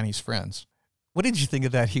they were Manny's friends. What did you think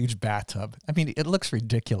of that huge bathtub? I mean, it looks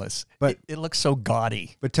ridiculous. But it looks so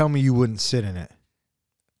gaudy. But tell me you wouldn't sit in it.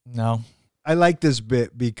 No. I like this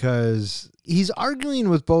bit because he's arguing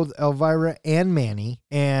with both Elvira and Manny,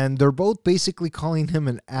 and they're both basically calling him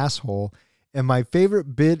an asshole. And my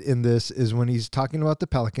favorite bit in this is when he's talking about the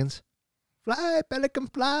pelicans. Fly, pelican,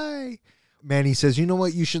 fly. Manny says, you know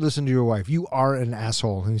what? You should listen to your wife. You are an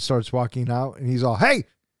asshole. And he starts walking out, and he's all, hey,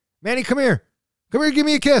 Manny, come here. Come here, give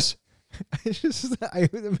me a kiss.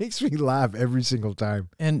 It makes me laugh every single time.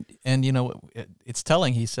 And you know, it's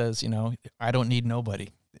telling. He says, you know, I don't need nobody.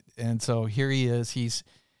 And so here he is. He's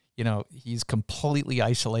completely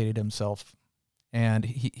isolated himself. And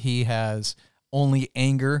he has only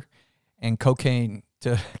anger and cocaine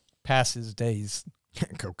to pass his days.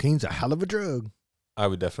 Cocaine's a hell of a drug. I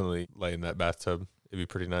would definitely lay in that bathtub. It'd be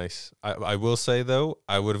pretty nice. I will say, though,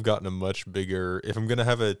 I would have gotten a much bigger... If I'm going to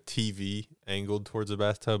have a TV angled towards a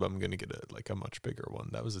bathtub, I'm going to get a much bigger one.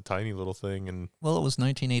 That was a tiny little thing. And well, it was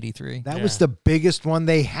 1983. That was the biggest one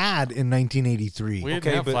they had in 1983. We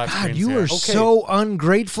didn't have flat God, screens you yet. are so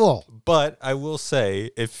ungrateful. But I will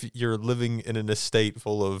say, if you're living in an estate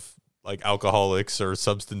full of like alcoholics or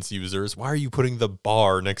substance users, why are you putting the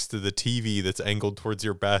bar next to the TV that's angled towards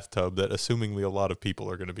your bathtub that assumingly a lot of people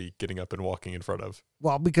are going to be getting up and walking in front of?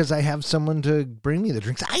 Well, because I have someone to bring me the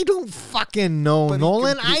drinks. I don't fucking know, But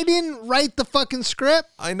Nolan. I didn't write the fucking script.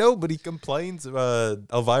 I know, but he complains.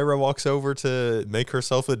 Elvira walks over to make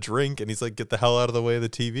herself a drink, and he's like, get the hell out of the way of the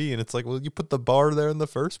TV. And it's like, well, you put the bar there in the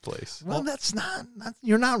first place. Well, that's not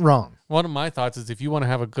you're not wrong. One of my thoughts is if you want to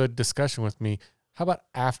have a good discussion with me, how about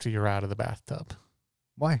after you're out of the bathtub?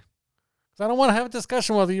 Why? Because I don't want to have a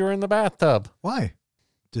discussion whether you're in the bathtub. Why?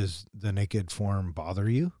 Does the naked form bother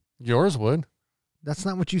you? Yours would. That's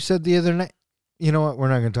not what you said the other night. You know what? We're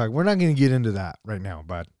not going to talk. We're not going to get into that right now,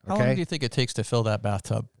 bud. How long do Okay? you think it takes to fill that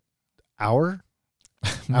bathtub? Hour?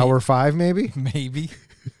 Hour 5, maybe? Maybe.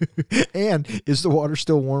 And is the water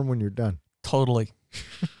still warm when you're done? Totally.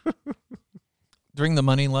 During the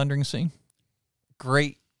money laundering scene,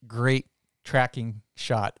 great tracking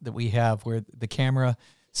shot that we have where the camera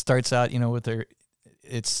starts out, you know, with their,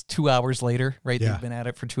 it's 2 hours later, right? Yeah. They've been at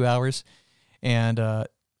it for 2 hours. And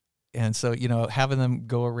so, you know, having them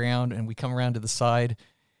go around and we come around to the side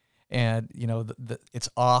and, you know, it's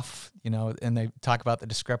off, you know, and they talk about the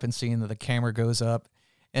discrepancy and the camera goes up.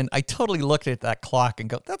 And I totally looked at that clock and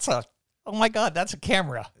go, oh my God, that's a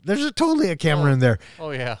camera. There's totally a camera in there.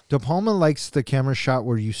 Oh, yeah. De Palma likes the camera shot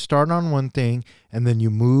where you start on one thing and then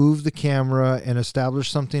you move the camera and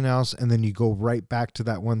establish something else, and then you go right back to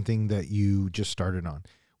that one thing that you just started on.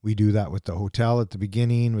 We do that with the hotel at the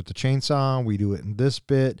beginning with the chainsaw. We do it in this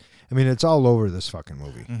bit. I mean, it's all over this fucking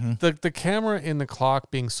movie. Mm-hmm. The camera in the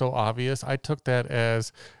clock being so obvious, I took that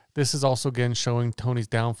as this is also, again, showing Tony's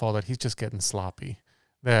downfall, that he's just getting sloppy.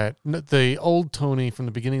 That the old Tony from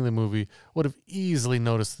the beginning of the movie would have easily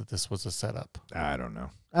noticed that this was a setup. I don't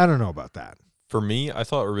know. I don't know about that. For me, I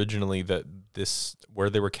thought originally that this,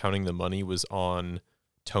 where they were counting the money, was on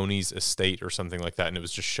Tony's estate or something like that, and it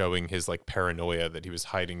was just showing his like paranoia that he was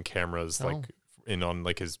hiding cameras like in on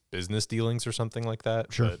like his business dealings or something like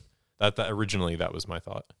that. Sure. But that originally that was my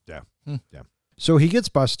thought. Yeah. Yeah. So he gets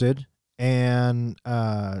busted, and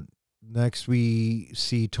next we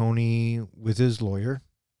see Tony with his lawyer,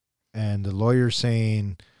 and the lawyer's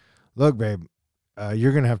saying, look, babe,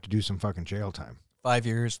 you're going to have to do some fucking jail time. 5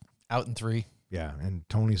 years, out in 3. Yeah. And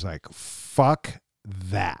Tony's like, fuck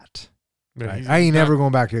that. But Right? he's I ain't not- never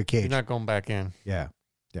going back to a cage. He's not going back in. Yeah.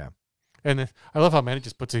 And I love how Manny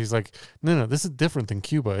just puts it. He's like, no, this is different than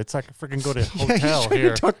Cuba. It's like freaking go to a Yeah, hotel he's trying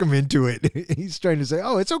here. to tuck him into it. He's trying to say,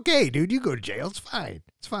 oh, it's okay, dude. You go to jail. It's fine.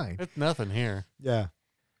 It's fine. It's nothing here. Yeah.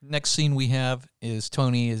 Next scene we have is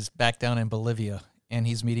Tony is back down in Bolivia, and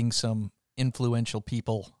he's meeting some influential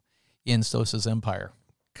people in Sosa's empire.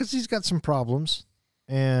 Because he's got some problems,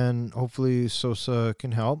 and hopefully Sosa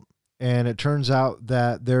can help. And it turns out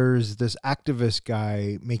that there's this activist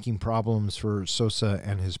guy making problems for Sosa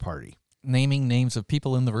and his party. Naming names of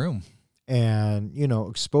people in the room. And, you know,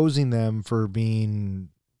 exposing them for being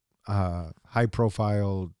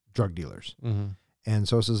high-profile drug dealers. Mm-hmm. And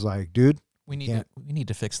Sosa's like, dude, We need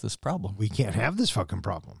to fix this problem. we can't have this fucking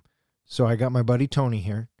problem. So I got my buddy Tony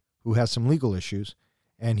here, who has some legal issues,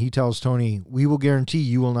 and he tells Tony, we will guarantee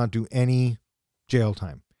you will not do any jail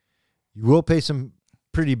time. You will pay some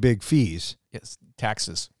pretty big fees. Yes,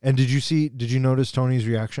 taxes. And did you notice Tony's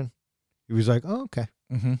reaction? He was like, oh, okay.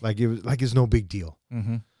 Mm-hmm. Like it's no big deal.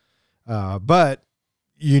 Mm-hmm. But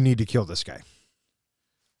you need to kill this guy.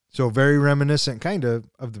 So very reminiscent, kind of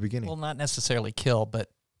the beginning. Well, not necessarily kill, but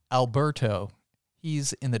Alberto,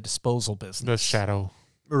 he's in the disposal business. The shadow.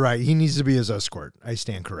 Right. He needs to be his escort. I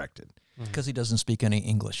stand corrected. Because he doesn't speak any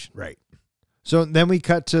English. Right. So then we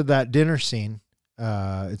cut to that dinner scene.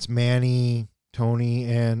 It's Manny, Tony,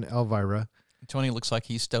 and Elvira. Tony looks like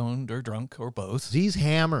he's stoned or drunk or both. He's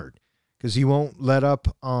hammered because he won't let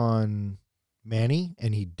up on Manny,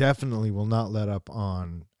 and he definitely will not let up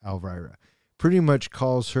on Elvira. Pretty much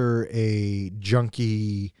calls her a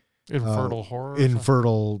junkie, Infertile horror.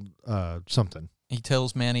 infertile something. He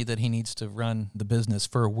tells Manny that he needs to run the business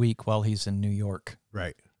for a week while he's in New York.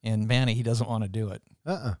 Right. And Manny, he doesn't want to do it.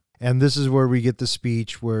 And this is where we get the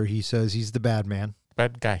speech where he says he's the bad man.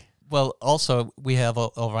 Bad guy. Well, also, we have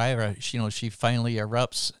Elvira. She finally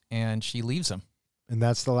erupts, and she leaves him. And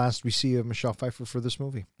that's the last we see of Michelle Pfeiffer for this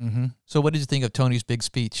movie. Mm-hmm. So what did you think of Tony's big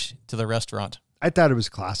speech to the restaurant? I thought it was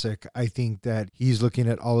classic. I think that he's looking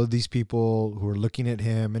at all of these people who are looking at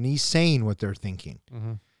him, and he's saying what they're thinking.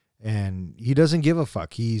 Mm-hmm. And he doesn't give a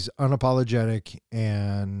fuck. He's unapologetic.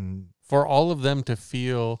 And For all of them to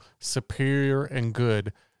feel superior and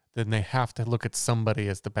good, then they have to look at somebody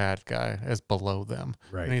as the bad guy, as below them.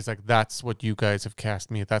 Right. And he's like, that's what you guys have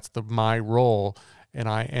cast me. That's my role, and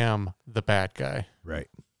I am the bad guy. Right.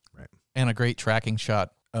 And a great tracking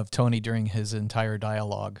shot of Tony during his entire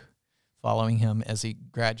dialogue, following him as he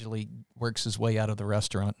gradually works his way out of the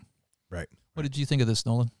restaurant. Right. What did you think of this,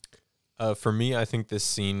 Nolan? For me, I think this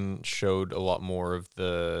scene showed a lot more of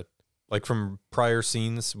the, like from prior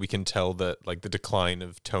scenes, we can tell that like the decline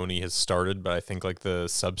of Tony has started, but I think like the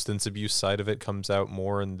substance abuse side of it comes out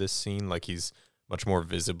more in this scene. Like he's much more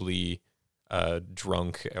visibly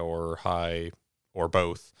drunk or high or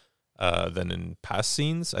both than in past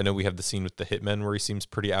scenes. I know we have the scene with the hitmen where he seems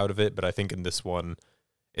pretty out of it, but I think in this one,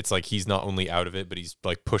 it's like he's not only out of it, but he's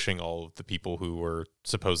like pushing all of the people who were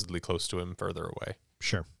supposedly close to him further away.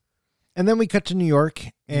 Sure. And then we cut to New York.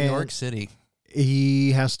 New York City.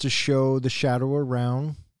 He has to show the shadow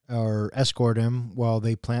around or escort him while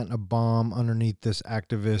they plant a bomb underneath this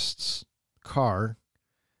activist's car.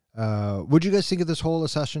 What'd you guys think of this whole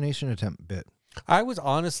assassination attempt bit? I was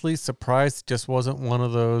honestly surprised it just wasn't one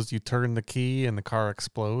of those you turn the key and the car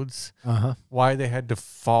explodes. Why they had to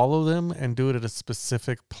follow them and do it at a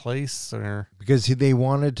specific place? Or Because they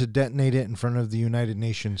wanted to detonate it in front of the United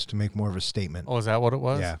Nations to make more of a statement. Oh, is that what it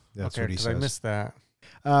was? Yeah, that's okay, what he 'cause says. I missed that.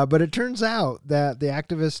 But it turns out that the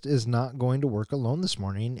activist is not going to work alone this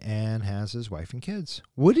morning and has his wife and kids.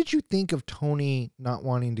 What did you think of Tony not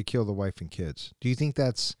wanting to kill the wife and kids? Do you think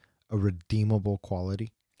that's a redeemable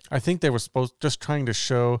quality? I think they were just trying to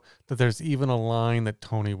show that there's even a line that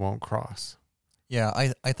Tony won't cross. Yeah,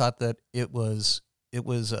 I thought that it was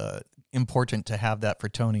important to have that for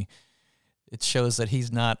Tony. It shows that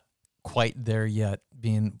he's not quite there yet,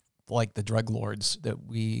 being like the drug lords that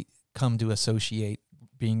we come to associate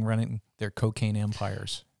being running their cocaine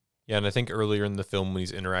empires. Yeah, and I think earlier in the film when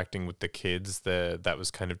he's interacting with the kids, that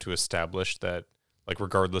was kind of to establish that, like,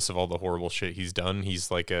 regardless of all the horrible shit he's done,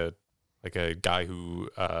 he's like a guy who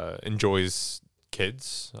enjoys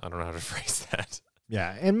kids. I don't know how to phrase that.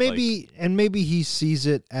 Yeah, and maybe he sees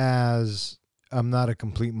it as I'm not a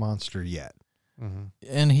complete monster yet. Mm-hmm.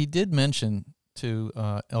 And he did mention to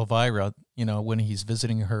Elvira, when he's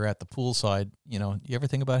visiting her at the poolside, you ever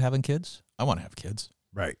think about having kids? I want to have kids.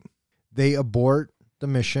 Right. They abort the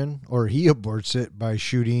mission, or he aborts it by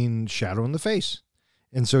shooting Shadow in the face.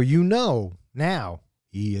 And so now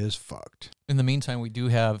he is fucked. In the meantime, we do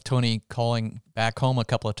have Tony calling back home a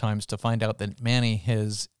couple of times to find out that Manny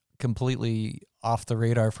is completely off the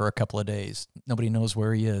radar for a couple of days. Nobody knows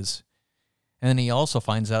where he is. And then he also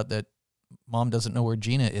finds out that Mom doesn't know where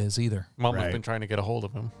Gina is either. Mom has Right. been trying to get a hold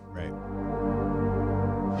of him. Right.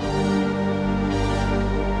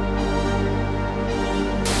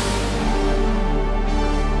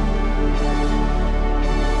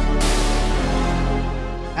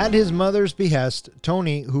 At his mother's behest,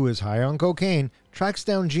 Tony, who is high on cocaine, tracks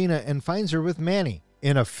down Gina and finds her with Manny.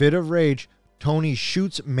 In a fit of rage, Tony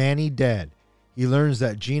shoots Manny dead. He learns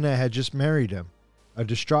that Gina had just married him. A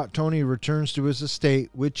distraught Tony returns to his estate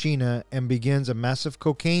with Gina and begins a massive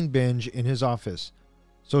cocaine binge in his office.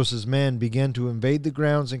 Sosa's men begin to invade the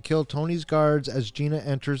grounds and kill Tony's guards as Gina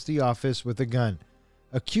enters the office with a gun.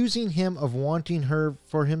 Accusing him of wanting her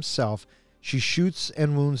for himself, she shoots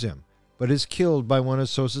and wounds him, but is killed by one of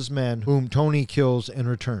Sosa's men, whom Tony kills in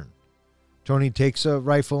return. Tony takes a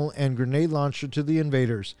rifle and grenade launcher to the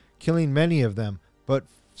invaders, killing many of them, but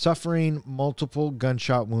suffering multiple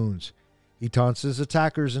gunshot wounds. He taunts his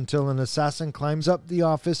attackers until an assassin climbs up the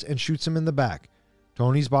office and shoots him in the back.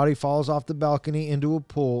 Tony's body falls off the balcony into a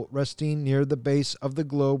pool, resting near the base of the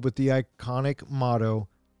globe with the iconic motto,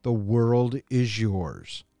 "The world is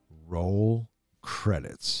yours." Roll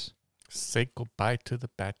credits. Say goodbye to the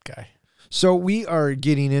bad guy. So we are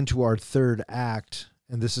getting into our third act,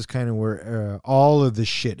 and this is kind of where all of the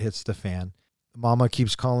shit hits the fan. Mama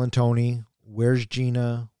keeps calling Tony. Where's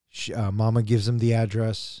Gina? Mama gives him the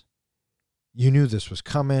address. You knew this was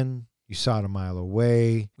coming. You saw it a mile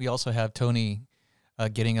away. We also have Tony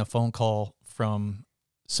getting a phone call from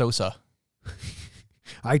Sosa.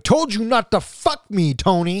 I told you not to fuck me,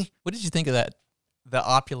 Tony. What did you think of that? The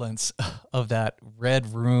opulence of that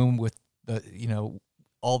red room with the,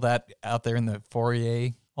 all that out there in the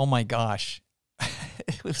foyer. Oh my gosh.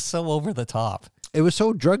 It was so over the top. It was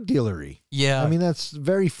so drug dealery. Yeah. I mean, that's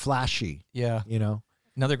very flashy. Yeah.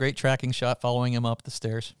 Another great tracking shot following him up the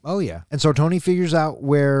stairs. Oh, yeah. And so Tony figures out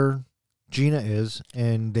where Gina is,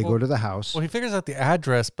 and they go to the house. Well, he figures out the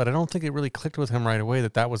address, but I don't think it really clicked with him right away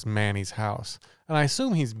that was Manny's house. And I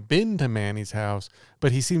assume he's been to Manny's house,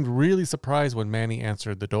 but he seemed really surprised when Manny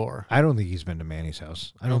answered the door. I don't think he's been to Manny's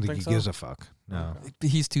house. I don't think he gives a fuck. No.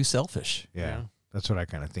 He's too selfish. Yeah. That's what I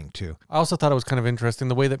kind of think, too. I also thought it was kind of interesting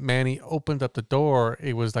the way that Manny opened up the door.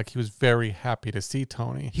 It was like he was very happy to see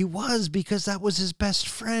Tony. He was, because that was his best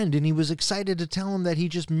friend, and he was excited to tell him that he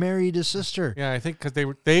just married his sister. Yeah, I think because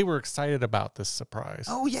they were excited about this surprise.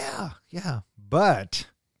 Oh, yeah. Yeah. But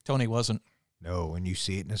Tony wasn't. no, and you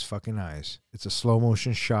see it in his fucking eyes. It's a slow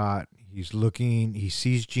motion shot. He's looking, he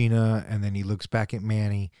sees Gina, and then he looks back at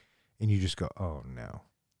Manny, and you just go, oh, no.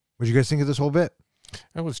 What did you guys think of this whole bit?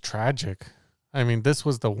 It was tragic. I mean, this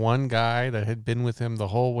was the one guy that had been with him the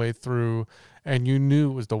whole way through, and you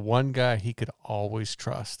knew it was the one guy he could always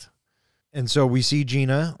trust. And so we see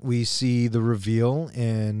Gina, we see the reveal,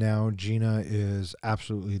 and now Gina is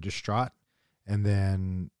absolutely distraught. And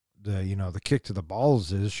then the kick to the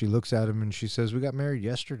balls is she looks at him and she says, "We got married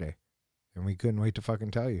yesterday, and we couldn't wait to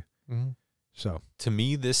fucking tell you." Mm-hmm. So to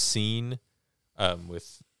me, this scene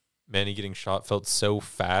with Manny getting shot felt so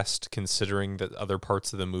fast, considering that other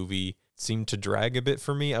parts of the movie seemed to drag a bit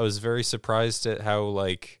for me. I was very surprised at how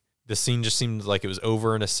the scene just seemed like it was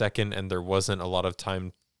over in a second, and there wasn't a lot of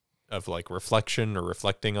time of reflection or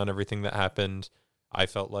reflecting on everything that happened. I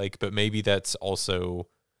felt like, but maybe that's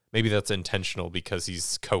intentional because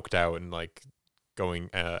he's coked out and going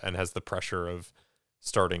and has the pressure of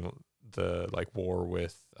starting the war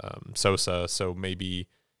with Sosa. So maybe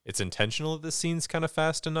it's intentional that this scene's kind of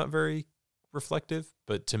fast and not very reflective.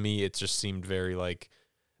 But to me, it just seemed very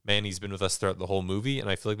Manny's been with us throughout the whole movie, and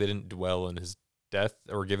I feel like they didn't dwell on his death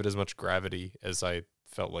or give it as much gravity as I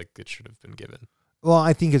felt like it should have been given. well,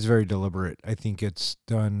 I think it's very deliberate. I think it's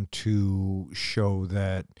done to show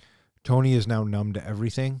that Tony is now numb to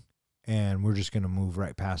everything, and we're just going to move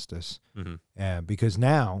right past this. Mm-hmm. Because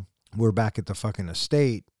now we're back at the fucking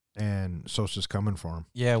estate, and Sosa's coming for him.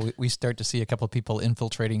 Yeah, we start to see a couple of people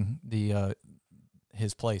infiltrating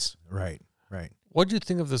his place. Right. What do you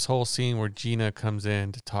think of this whole scene where Gina comes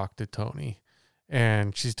in to talk to Tony,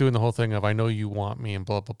 and she's doing the whole thing of, "I know you want me," and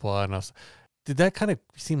blah, blah, blah. And did that kind of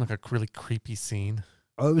seem like a really creepy scene?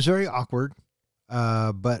 Oh, it was very awkward,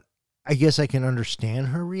 but I guess I can understand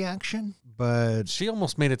her reaction. But She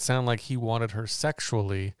almost made it sound like he wanted her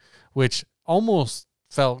sexually, which almost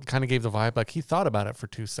kind of gave the vibe like he thought about it for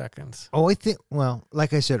 2 seconds. I think, well,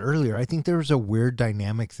 like I said earlier, I think there was a weird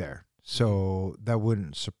dynamic there. So that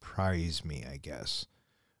wouldn't surprise me, I guess.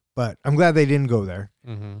 But I'm glad they didn't go there.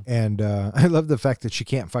 Mm-hmm. And I love the fact that she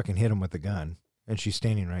can't fucking hit him with a gun, and she's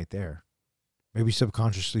standing right there. Maybe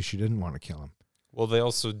subconsciously she didn't want to kill him. Well,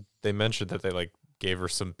 they mentioned that they gave her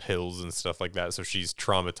some pills and stuff like that, so she's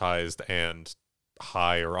traumatized and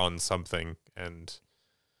high or on something. And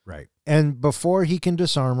right. And before he can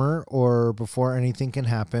disarm her or before anything can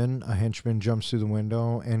happen, a henchman jumps through the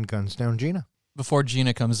window and guns down Gina. Before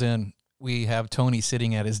Gina comes in, we have Tony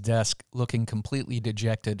sitting at his desk looking completely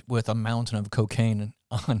dejected with a mountain of cocaine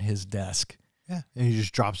on his desk. Yeah. And he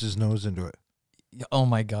just drops his nose into it. Oh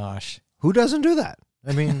my gosh. Who doesn't do that?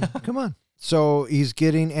 I mean, come on. So he's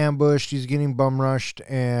getting ambushed, he's getting bum rushed,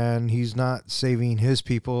 and he's not saving his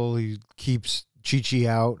people. He keeps Chi-Chi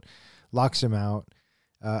out, locks him out.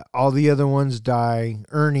 All the other ones die.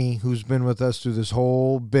 Ernie, who's been with us through this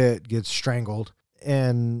whole bit, gets strangled.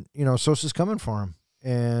 And, Sosa's coming for him.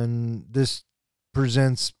 And this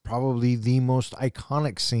presents probably the most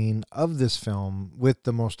iconic scene of this film with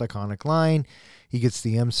the most iconic line. He gets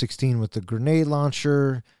the M16 with the grenade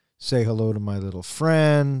launcher, "Say hello to my little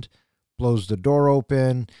friend," blows the door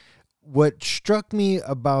open. What struck me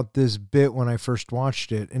about this bit when I first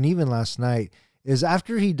watched it, and even last night, is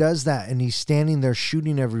after he does that and he's standing there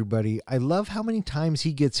shooting everybody, I love how many times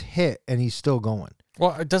he gets hit and he's still going.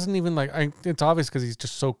 Well, it doesn't even it's obvious because he's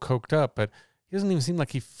just so coked up, but he doesn't even seem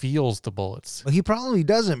like he feels the bullets. Well, he probably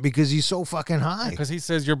doesn't because he's so fucking high. Because he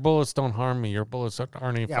says, your bullets don't harm me. Your bullets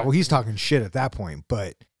aren't even. Yeah, well, he's talking shit at that point.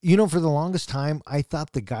 But, for the longest time, I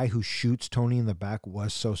thought the guy who shoots Tony in the back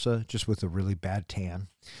was Sosa, just with a really bad tan.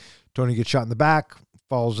 Tony gets shot in the back,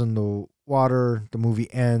 falls in the water. The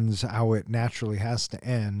movie ends how it naturally has to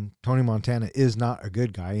end. Tony Montana is not a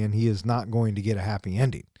good guy, and he is not going to get a happy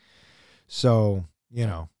ending. So,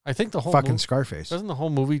 I think the whole fucking Scarface. Doesn't the whole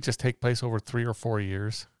movie just take place over 3 or 4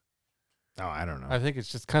 years? Oh, I don't know. I think it's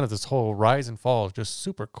just kind of this whole rise and fall is just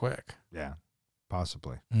super quick. Yeah,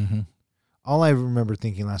 possibly. Mm-hmm. All I remember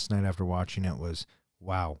thinking last night after watching it was,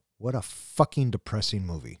 wow, what a fucking depressing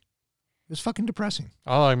movie. It was fucking depressing.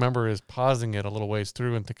 All I remember is pausing it a little ways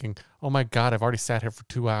through and thinking, oh my God, I've already sat here for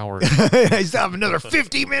 2 hours. I still have another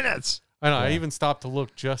 50 minutes. I know. Yeah. I even stopped to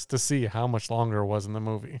look just to see how much longer it was in the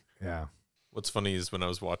movie. Yeah. What's funny is when I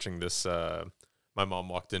was watching this, my mom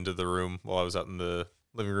walked into the room while I was out in the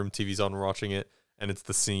living room, TV's on, watching it, and it's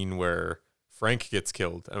the scene where Frank gets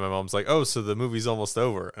killed, and my mom's like, "Oh, so the movie's almost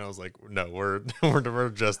over?" And I was like, "No, we're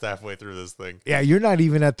just halfway through this thing." Yeah, you're not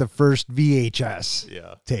even at the first VHS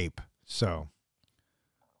tape. So,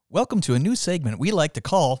 Welcome to a new segment we like to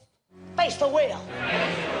call Face the Wheel.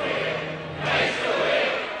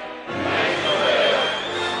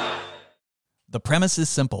 The premise is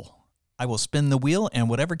simple. I will spin the wheel, and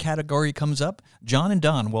whatever category comes up, John and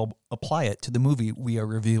Don will apply it to the movie we are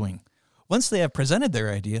reviewing. Once they have presented their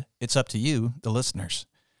idea, it's up to you, the listeners.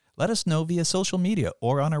 Let us know via social media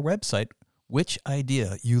or on our website which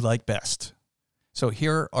idea you like best. So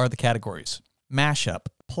here are the categories: mashup,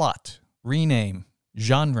 plot, rename,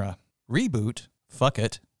 genre, reboot, fuck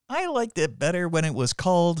it, I liked it better when it was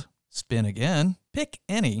called, spin again, pick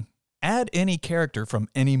any, add any character from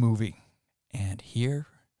any movie. And here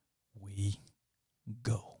we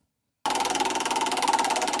go.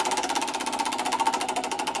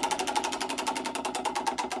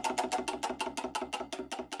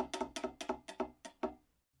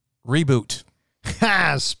 Reboot.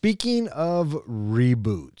 speaking of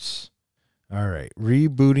reboots. All right,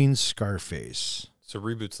 rebooting Scarface. So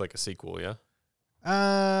reboot's like a sequel, yeah?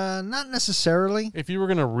 Not necessarily. If you were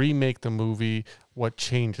going to remake the movie, what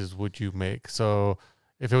changes would you make? So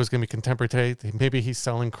if it was going to be contemporary today, maybe he's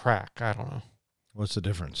selling crack. I don't know. What's the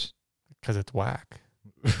difference? Because it's whack.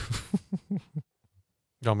 You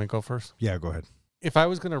want me to go first? Yeah, go ahead. If I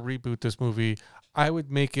was going to reboot this movie, I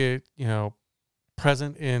would make it,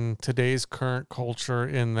 present in today's current culture,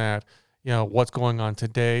 in that, what's going on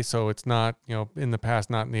today. So it's not, in the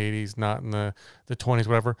past, not in the 80s, not in the 20s,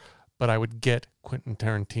 whatever. But I would get Quentin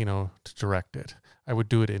Tarantino to direct it. I would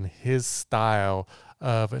do it in his style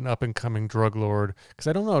of an up-and-coming drug lord. Because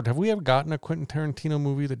I don't know, have we ever gotten a Quentin Tarantino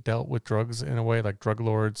movie that dealt with drugs in a way, like drug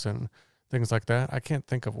lords and things like that? I can't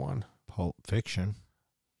think of one. Pulp Fiction.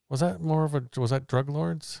 Was that drug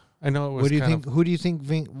lords? I know it was. What do you think? What do you think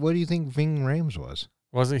Ving Rhames was?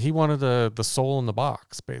 Was it? He wanted the soul in the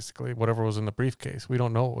box, basically, whatever was in the briefcase. We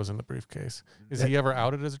don't know what was in the briefcase. Is he ever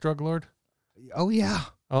outed as a drug lord? Oh yeah,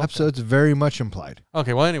 okay. Absolutely. It's very much implied.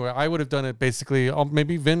 Okay, well anyway, I would have done it basically.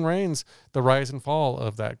 Maybe Vin Rames, the rise and fall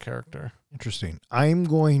of that character. Interesting. I'm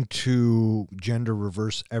going to gender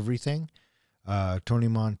reverse everything. Tony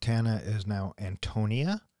Montana is now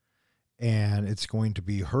Antonia, and it's going to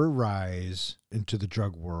be her rise into the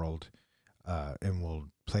drug world, and we'll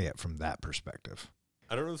play it from that perspective.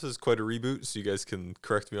 I don't know if this is quite a reboot, so you guys can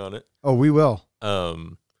correct me on it. Oh, we will.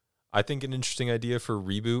 I think an interesting idea for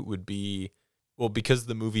reboot would be, well, because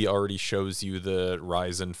the movie already shows you the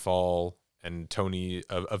rise and fall and Tony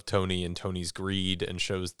and Tony's greed, and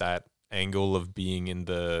shows that angle of being in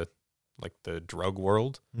the drug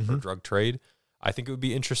world or drug trade. I think it would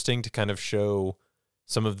be interesting to kind of show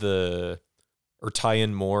some of or tie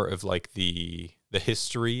in more of like the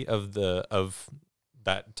history of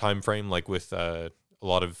that time frame, like with a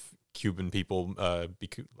lot of Cuban people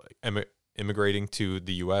immigrating to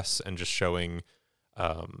the U.S. and just showing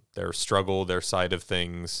their struggle, their side of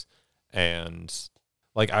things. And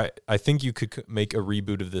like I think you could make a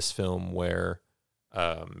reboot of this film where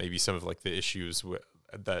maybe some of like the issues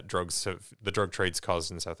that the drug trades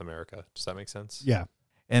caused in South America. Does that make sense? Yeah.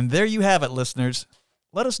 And there you have it, listeners.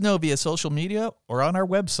 Let us know via social media or on our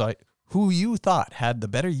website who you thought had the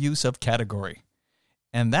better use of category.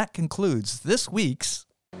 And that concludes this week's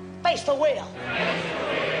Face the Wheel.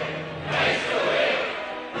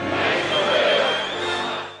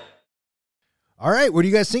 All right. What do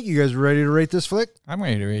you guys think? You guys ready to rate this flick? I'm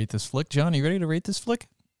ready to rate this flick. John, you ready to rate this flick?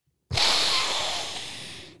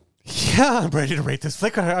 Yeah, I'm ready to rate this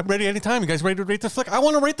flick. I'm ready anytime. You guys ready to rate this flick? I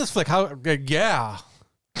want to rate this flick. How? Yeah.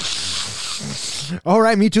 All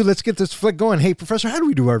right, me too. Let's get this flick going. Hey, Professor, how do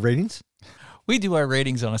we do our ratings? We do our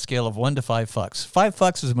ratings on a scale of 1 to 5 fucks. 5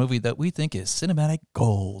 fucks is a movie that we think is cinematic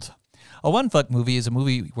gold. A 1 fuck movie is a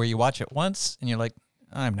movie where you watch it once and you're like,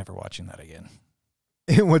 I'm never watching that again.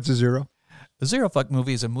 What's a 0? A 0 fuck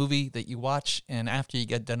movie is a movie that you watch and after you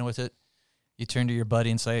get done with it, you turn to your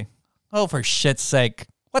buddy and say, oh, for shit's sake,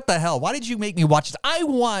 what the hell? Why did you make me watch this? I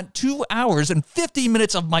want 2 hours and 50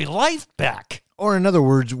 minutes of my life back. Or in other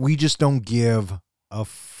words, we just don't give a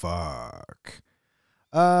fuck.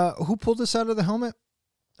 Who pulled this out of the helmet?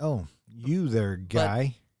 Oh, you there,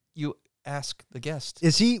 guy. But you ask the guest.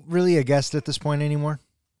 Is he really a guest at this point anymore?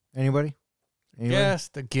 Anybody? Yes,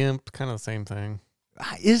 the GIMP, kind of the same thing.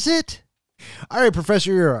 Is it? All right,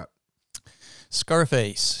 Professor, you're up.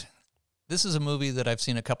 Scarface. This is a movie that I've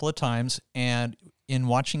seen a couple of times, and in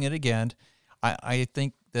watching it again, I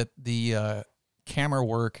think that the camera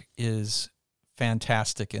work is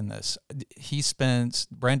fantastic in this.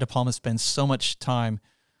 Brian De Palma spends so much time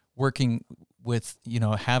working with,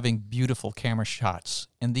 having beautiful camera shots.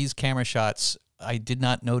 And these camera shots, I did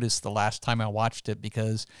not notice the last time I watched it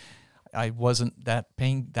because I wasn't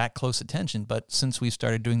paying that close attention. But since we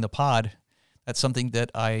started doing the pod, that's something that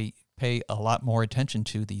I pay a lot more attention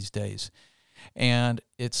to these days. And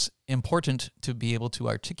it's important to be able to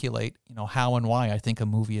articulate, how and why I think a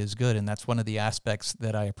movie is good. And that's one of the aspects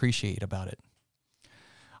that I appreciate about it.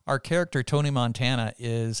 Our character, Tony Montana,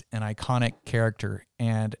 is an iconic character,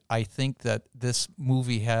 and I think that this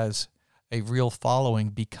movie has a real following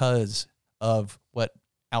because of what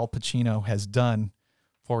Al Pacino has done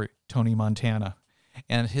for Tony Montana.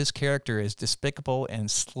 And his character is despicable and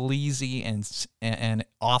sleazy and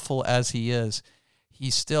awful as he is.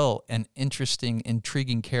 He's still an interesting,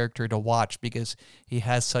 intriguing character to watch because he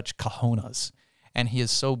has such cojones, and he is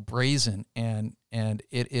so brazen, and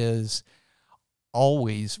it is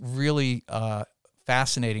always really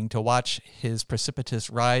fascinating to watch his precipitous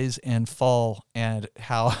rise and fall and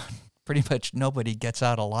how pretty much nobody gets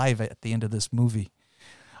out alive at the end of this movie.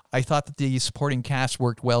 I thought that the supporting cast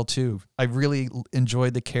worked well too. I really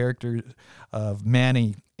enjoyed the character of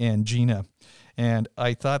Manny and Gina. And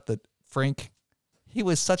I thought that Frank, he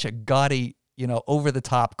was such a gaudy, over the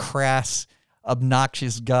top, crass,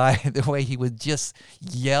 obnoxious guy. The way he would just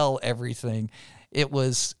yell everything. It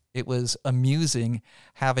was amusing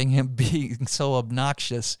having him being so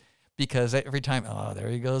obnoxious because every time, oh, there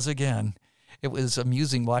he goes again. It was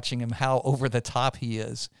amusing watching him, how over the top he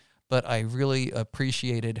is. But I really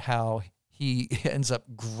appreciated how he ends up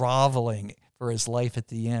groveling for his life at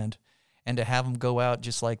the end. And to have him go out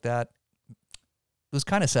just like that, it was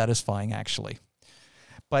kind of satisfying, actually.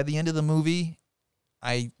 By the end of the movie,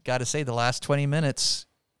 I got to say the last 20 minutes,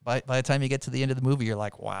 by the time you get to the end of the movie, you're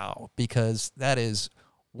like, wow, because that is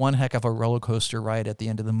one heck of a roller coaster ride at the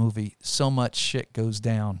end of the movie. So much shit goes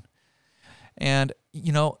down. And,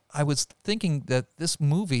 I was thinking that this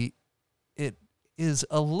movie, it is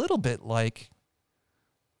a little bit like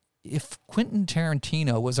if Quentin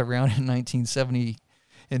Tarantino was around in 1970,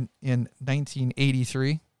 in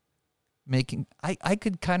 1983, I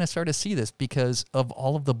could kind of sort of see this because of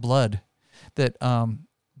all of the blood that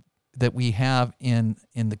we have in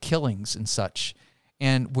the killings and such,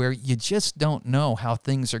 and where you just don't know how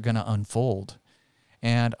things are going to unfold.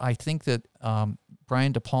 And I think that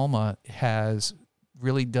Brian De Palma has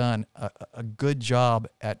really done a good job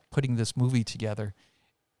at putting this movie together.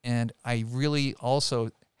 And I really also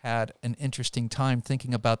had an interesting time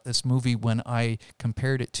thinking about this movie when I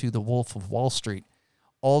compared it to The Wolf of Wall Street.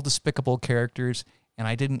 All despicable characters, and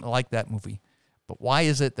I didn't like that movie. But why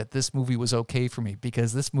is it that this movie was okay for me?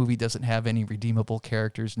 Because this movie doesn't have any redeemable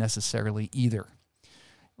characters necessarily either.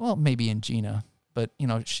 Well, maybe in Gina, but,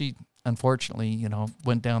 she unfortunately,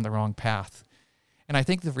 went down the wrong path. And I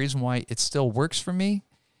think the reason why it still works for me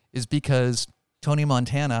is because Tony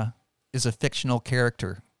Montana is a fictional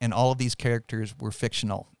character, and all of these characters were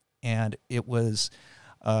fictional. And it was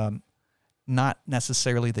not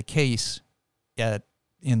necessarily the case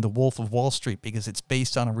in The Wolf of Wall Street because it's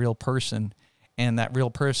based on a real person, and that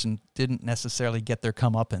real person didn't necessarily get their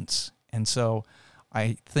comeuppance. And so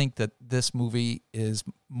I think that this movie is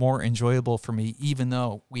more enjoyable for me, even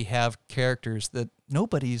though we have characters that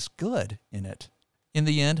nobody's good in it. In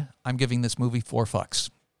the end, I'm giving this movie 4 fucks.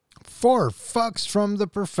 4 fucks from the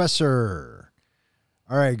Professor.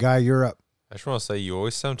 All right, Guy, you're up. I just want to say you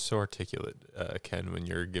always sound so articulate, Ken, when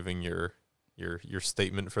you're giving your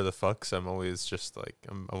statement for the fucks. I'm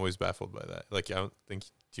always baffled by that. Like, I don't think, do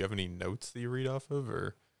you have any notes that you read off of,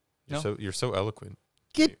 or No. You're so eloquent.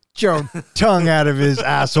 Get your tongue out of his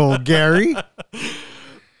asshole, Gary.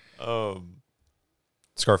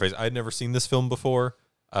 Scarface. I'd never seen this film before.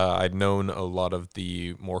 I'd known a lot of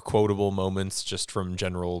the more quotable moments just from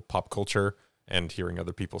general pop culture and hearing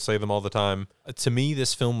other people say them all the time. To me,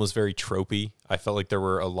 this film was very tropey. I felt like there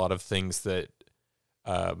were a lot of things that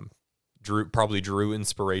drew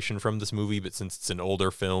inspiration from this movie, but since it's an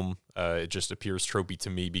older film, it just appears tropey to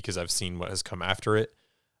me because I've seen what has come after it.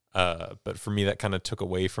 But for me, that kind of took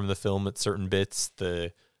away from the film at certain bits.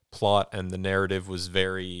 The plot and the narrative was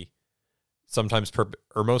very, sometimes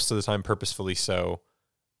or most of the time purposefully so.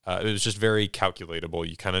 It was just very calculatable.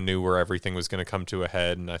 You kind of knew where everything was going to come to a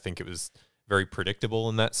head, and I think it was very predictable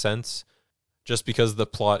in that sense. Just because the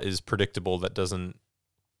plot is predictable,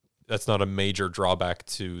 that's not a major drawback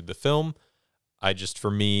to the film.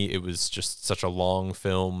 For me, it was just such a long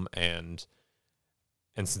film, and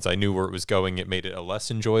since I knew where it was going, it made it a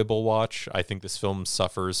less enjoyable watch. I think this film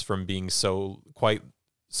suffers from being so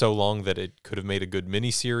long that it could have made a good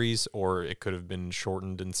miniseries, or it could have been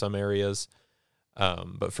shortened in some areas.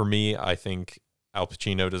 But for me, I think Al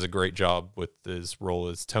Pacino does a great job with his role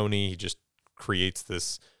as Tony. He just creates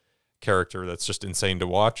this character that's just insane to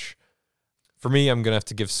watch. For me, I'm going to have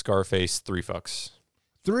to give Scarface 3 fucks.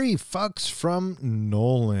 3 fucks from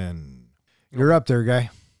Nolan. You're up there,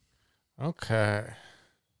 guy. Okay.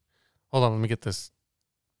 Hold on, let me get this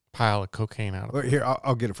pile of cocaine out of it. Here,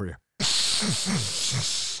 I'll get it for you.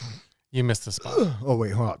 You missed the spot. Oh,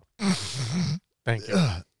 wait, hold on. Thank you.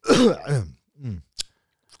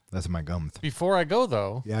 That's my gums. Before I go,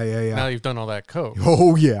 though, Yeah. now you've done all that coke,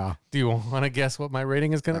 Oh, yeah. do you want to guess what my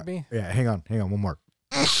rating is going to be? Yeah, hang on, one more.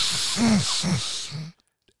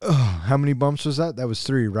 How many bumps was that? That was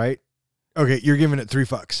 3, right? Okay, you're giving it 3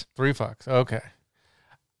 fucks. 3 fucks. Okay.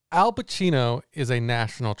 Al Pacino is a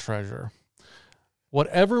national treasure.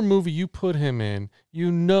 Whatever movie you put him in,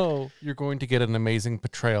 you know you're going to get an amazing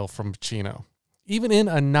portrayal from Pacino. Even in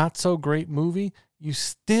a not-so-great movie, you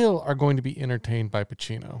still are going to be entertained by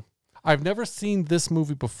Pacino. I've never seen this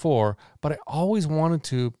movie before, but I always wanted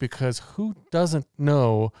to because who doesn't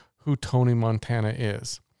know who Tony Montana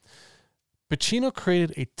is? Pacino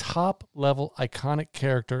created a top-level iconic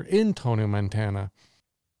character in Tony Montana.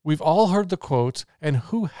 We've all heard the quotes, and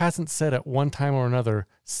who hasn't said at one time or another,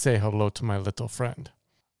 "Say hello to my little friend."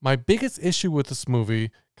 My biggest issue with this movie,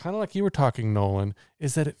 kind of like you were talking, Nolan,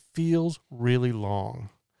 is that it feels really long,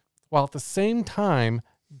 while at the same time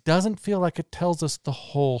doesn't feel like it tells us the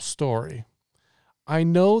whole story. I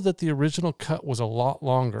know that the original cut was a lot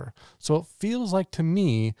longer, so it feels like to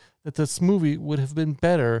me that this movie would have been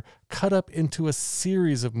better cut up into a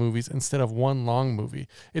series of movies instead of one long movie.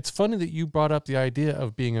 It's funny that you brought up the idea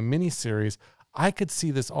of being a miniseries. I could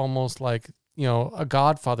see this almost like, a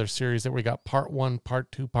Godfather series that we got part 1,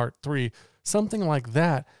 part 2, part 3, something like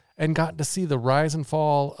that, and got to see the rise and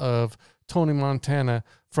fall of Tony Montana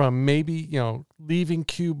from maybe, leaving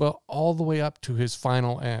Cuba all the way up to his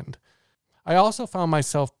final end. I also found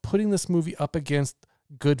myself putting this movie up against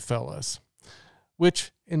Goodfellas,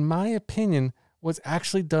 which, in my opinion, was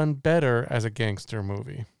actually done better as a gangster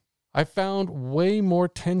movie. I found way more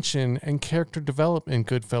tension and character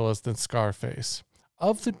development in Goodfellas than Scarface.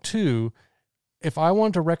 Of the two, if I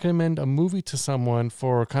wanted to recommend a movie to someone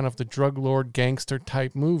for kind of the drug lord gangster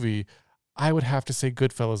type movie, I would have to say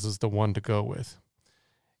Goodfellas is the one to go with.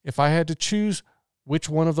 If I had to choose which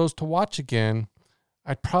one of those to watch again,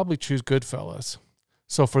 I'd probably choose Goodfellas.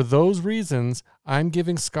 So for those reasons, I'm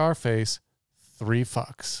giving Scarface 3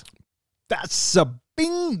 fucks. That's a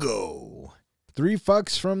bingo. 3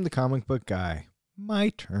 fucks from the comic book guy. My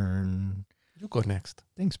turn. You go next.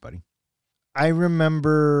 Thanks, buddy. I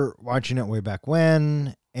remember watching it way back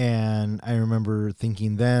when, and I remember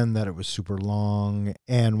thinking then that it was super long,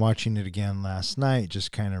 and watching it again last night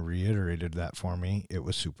just kind of reiterated that for me. It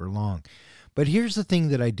was super long. But here's the thing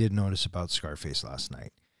that I did notice about Scarface last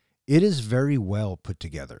night. It is very well put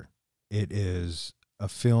together. It is a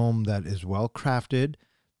film that is well crafted.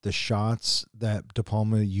 The shots that De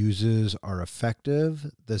Palma uses are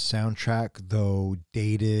effective. The soundtrack, though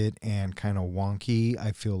dated and kind of wonky,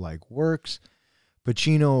 I feel like works.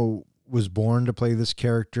 Pacino was born to play this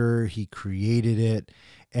character. He created it,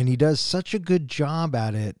 and he does such a good job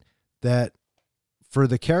at it that for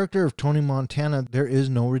the character of Tony Montana, there is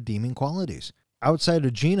no redeeming qualities. Outside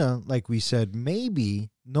of Gina, like we said, maybe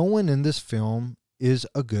no one in this film is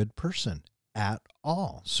a good person at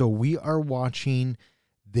all. So we are watching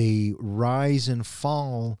the rise and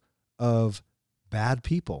fall of bad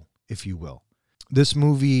people, if you will. This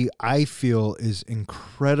movie, I feel, is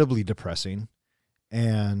incredibly depressing,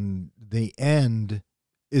 and the end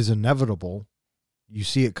is inevitable. You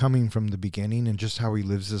see it coming from the beginning and just how he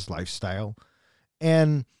lives his lifestyle.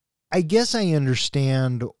 And I guess I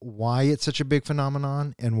understand why it's such a big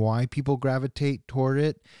phenomenon and why people gravitate toward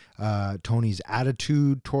it. Tony's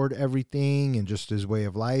attitude toward everything and just his way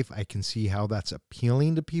of life, I can see how that's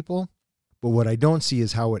appealing to people. But what I don't see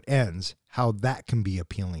is how it ends, how that can be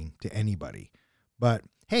appealing to anybody. But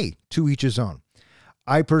hey, to each his own.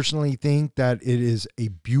 I personally think that it is a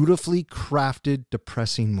beautifully crafted,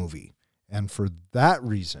 depressing movie. And for that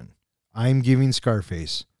reason, I'm giving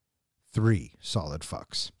Scarface 3 solid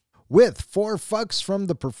fucks. With 4 fucks from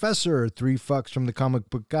the professor, 3 fucks from the comic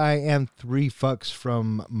book guy, and 3 fucks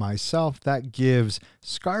from myself, that gives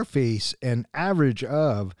Scarface an average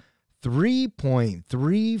of 3.3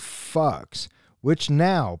 fucks, which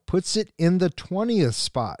now puts it in the 20th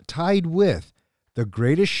spot, tied with The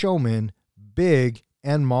Greatest Showman, Big,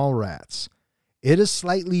 and Mallrats. It is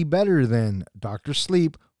slightly better than Dr.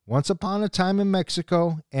 Sleep, Once Upon a Time in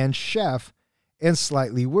Mexico, and Chef, and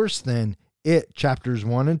slightly worse than It Chapters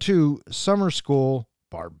 1 and 2, Summer School,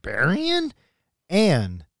 Barbarian,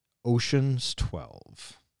 and Ocean's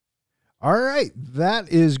 12. All right, that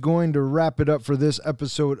is going to wrap it up for this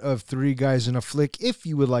episode of Three Guys in a Flick. If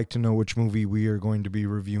you would like to know which movie we are going to be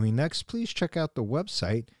reviewing next, please check out the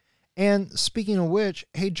website. And speaking of which,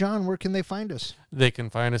 hey, John, where can they find us? They can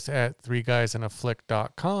find us at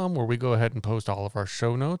threeguysinaflick.com, where we go ahead and post all of our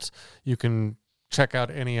show notes. You can check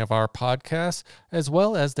out any of our podcasts, as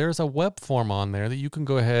well as there's a web form on there that you can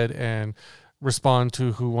go ahead and respond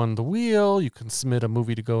to who won the wheel. You can submit a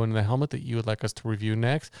movie to go in the helmet that you would like us to review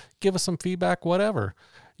next. Give us some feedback, whatever.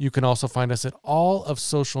 You can also find us at all of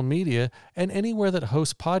social media and anywhere that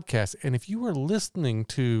hosts podcasts. And if you are listening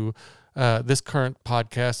to this current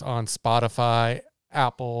podcast on Spotify,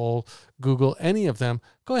 Apple, Google, any of them,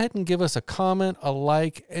 go ahead and give us a comment, a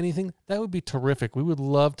like, anything. That would be terrific. We would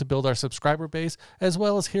love to build our subscriber base as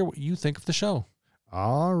well as hear what you think of the show.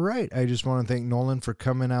 All right. I just want to thank Nolan for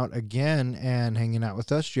coming out again and hanging out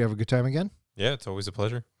with us. Did you have a good time again? Yeah, it's always a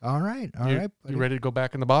pleasure. All right. All right. You ready to go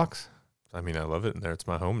back in the box? I mean, I love it in there. It's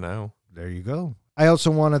my home now. There you go. I also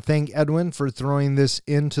want to thank Edwin for throwing this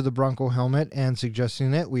into the Bronco helmet and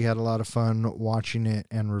suggesting it. We had a lot of fun watching it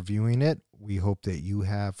and reviewing it. We hope that you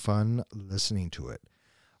have fun listening to it.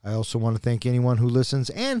 I also want to thank anyone who listens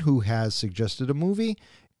and who has suggested a movie.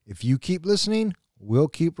 If you keep listening, we'll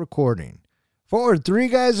keep recording. For Three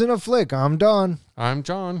Guys in a Flick, I'm Don. I'm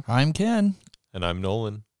John. I'm Ken. And I'm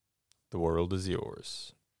Nolan. The world is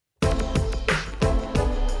yours.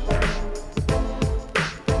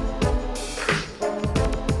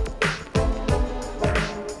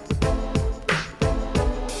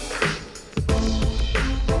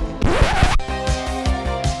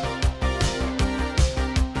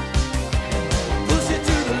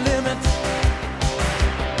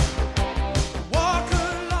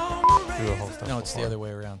 It's the other way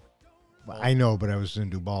around. I know, but I was going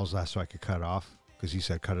to do balls last so I could cut off because he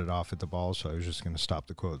said cut it off at the balls, so I was just going to stop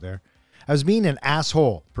the quote there. I was being an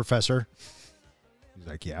asshole, Professor. He's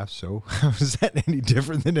like, yeah, so how is that any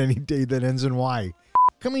different than any day that ends in Y?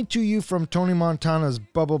 Coming to you from Tony Montana's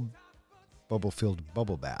bubble-filled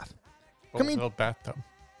bubble bath. Bubble-filled bathtub.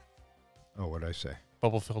 Oh, what'd I say?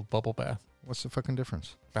 Bubble-filled bubble bath. What's the fucking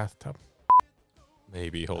difference? Bathtub.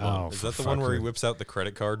 Maybe. Hold on. Is that the one where he whips out the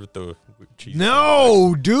credit card with the cheese?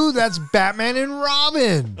 No, dude, that's Batman and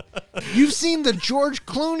Robin. You've seen the George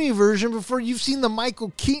Clooney version before you've seen the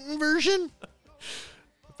Michael Keaton version?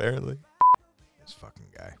 Apparently. This fucking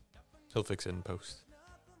guy. He'll fix it in post.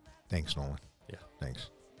 Thanks, Nolan. Yeah.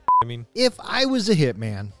 Thanks. I mean, if I was a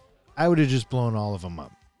hitman, I would have just blown all of them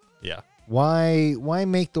up. Yeah. Why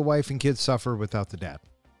make the wife and kids suffer without the dad?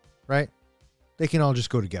 Right? They can all just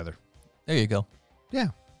go together. There you go. Yeah.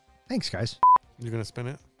 Thanks, guys. You going to spin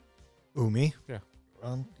it? Me? Yeah.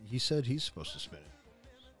 He said he's supposed to spin it.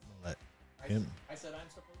 So I'm going to let him. I said I'm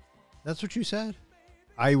supposed to. That's what you said?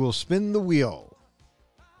 I will spin the wheel.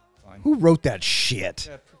 Fine. Who wrote that shit?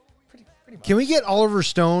 Yeah, pretty much. Can we get Oliver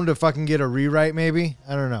Stone to fucking get a rewrite, maybe?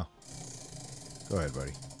 I don't know. Go ahead,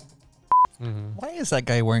 buddy. Mm-hmm. Why is that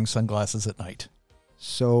guy wearing sunglasses at night?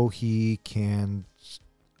 So he can...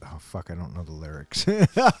 Oh, fuck, I don't know the lyrics.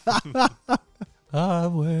 I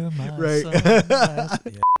wear my Right. sunglasses.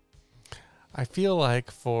 Yeah. I feel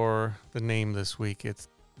like for the name this week,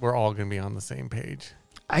 we're all going to be on the same page.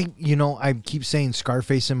 I keep saying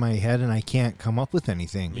Scarface in my head, and I can't come up with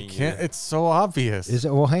anything. Me Can't. either. It's so obvious. Is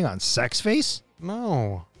it? Well, hang on. Sex face?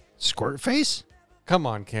 No. Squirt face? Come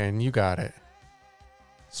on, Ken. You got it.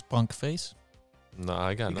 Spunk face. No,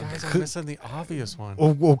 I got You nothing. guys are missing the obvious one.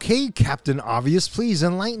 Oh, okay, Captain Obvious, please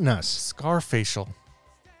enlighten us. Scarfacial.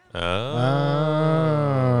 Oh.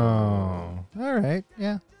 Oh. All right.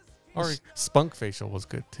 Yeah. Or spunk facial was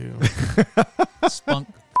good too. Spunk.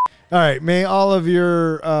 All right. May all of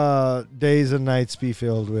your days and nights be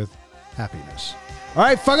filled with happiness. All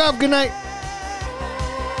right. Fuck off. Good night.